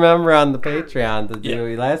to remember on the Patreon to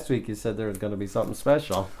do. Last week you said there was going to be something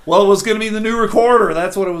special. Well, it was gonna be the new recorder.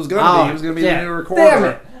 That's what it was gonna be. It was gonna be the new recorder. Damn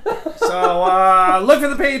it. So look for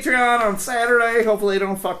the Patreon on Saturday. Hopefully, they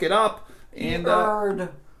don't fuck it up. And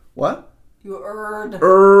what? You erred.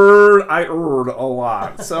 I erred a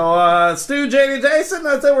lot. So, Stu, Jamie, Jason,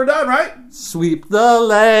 that's it. We're done, right? Sweep the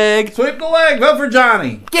leg. Sweep the leg. Vote for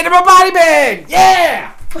Johnny. Get him a body bag.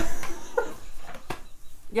 Yeah.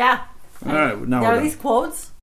 Yeah. All right. Now Are we're done. these quotes?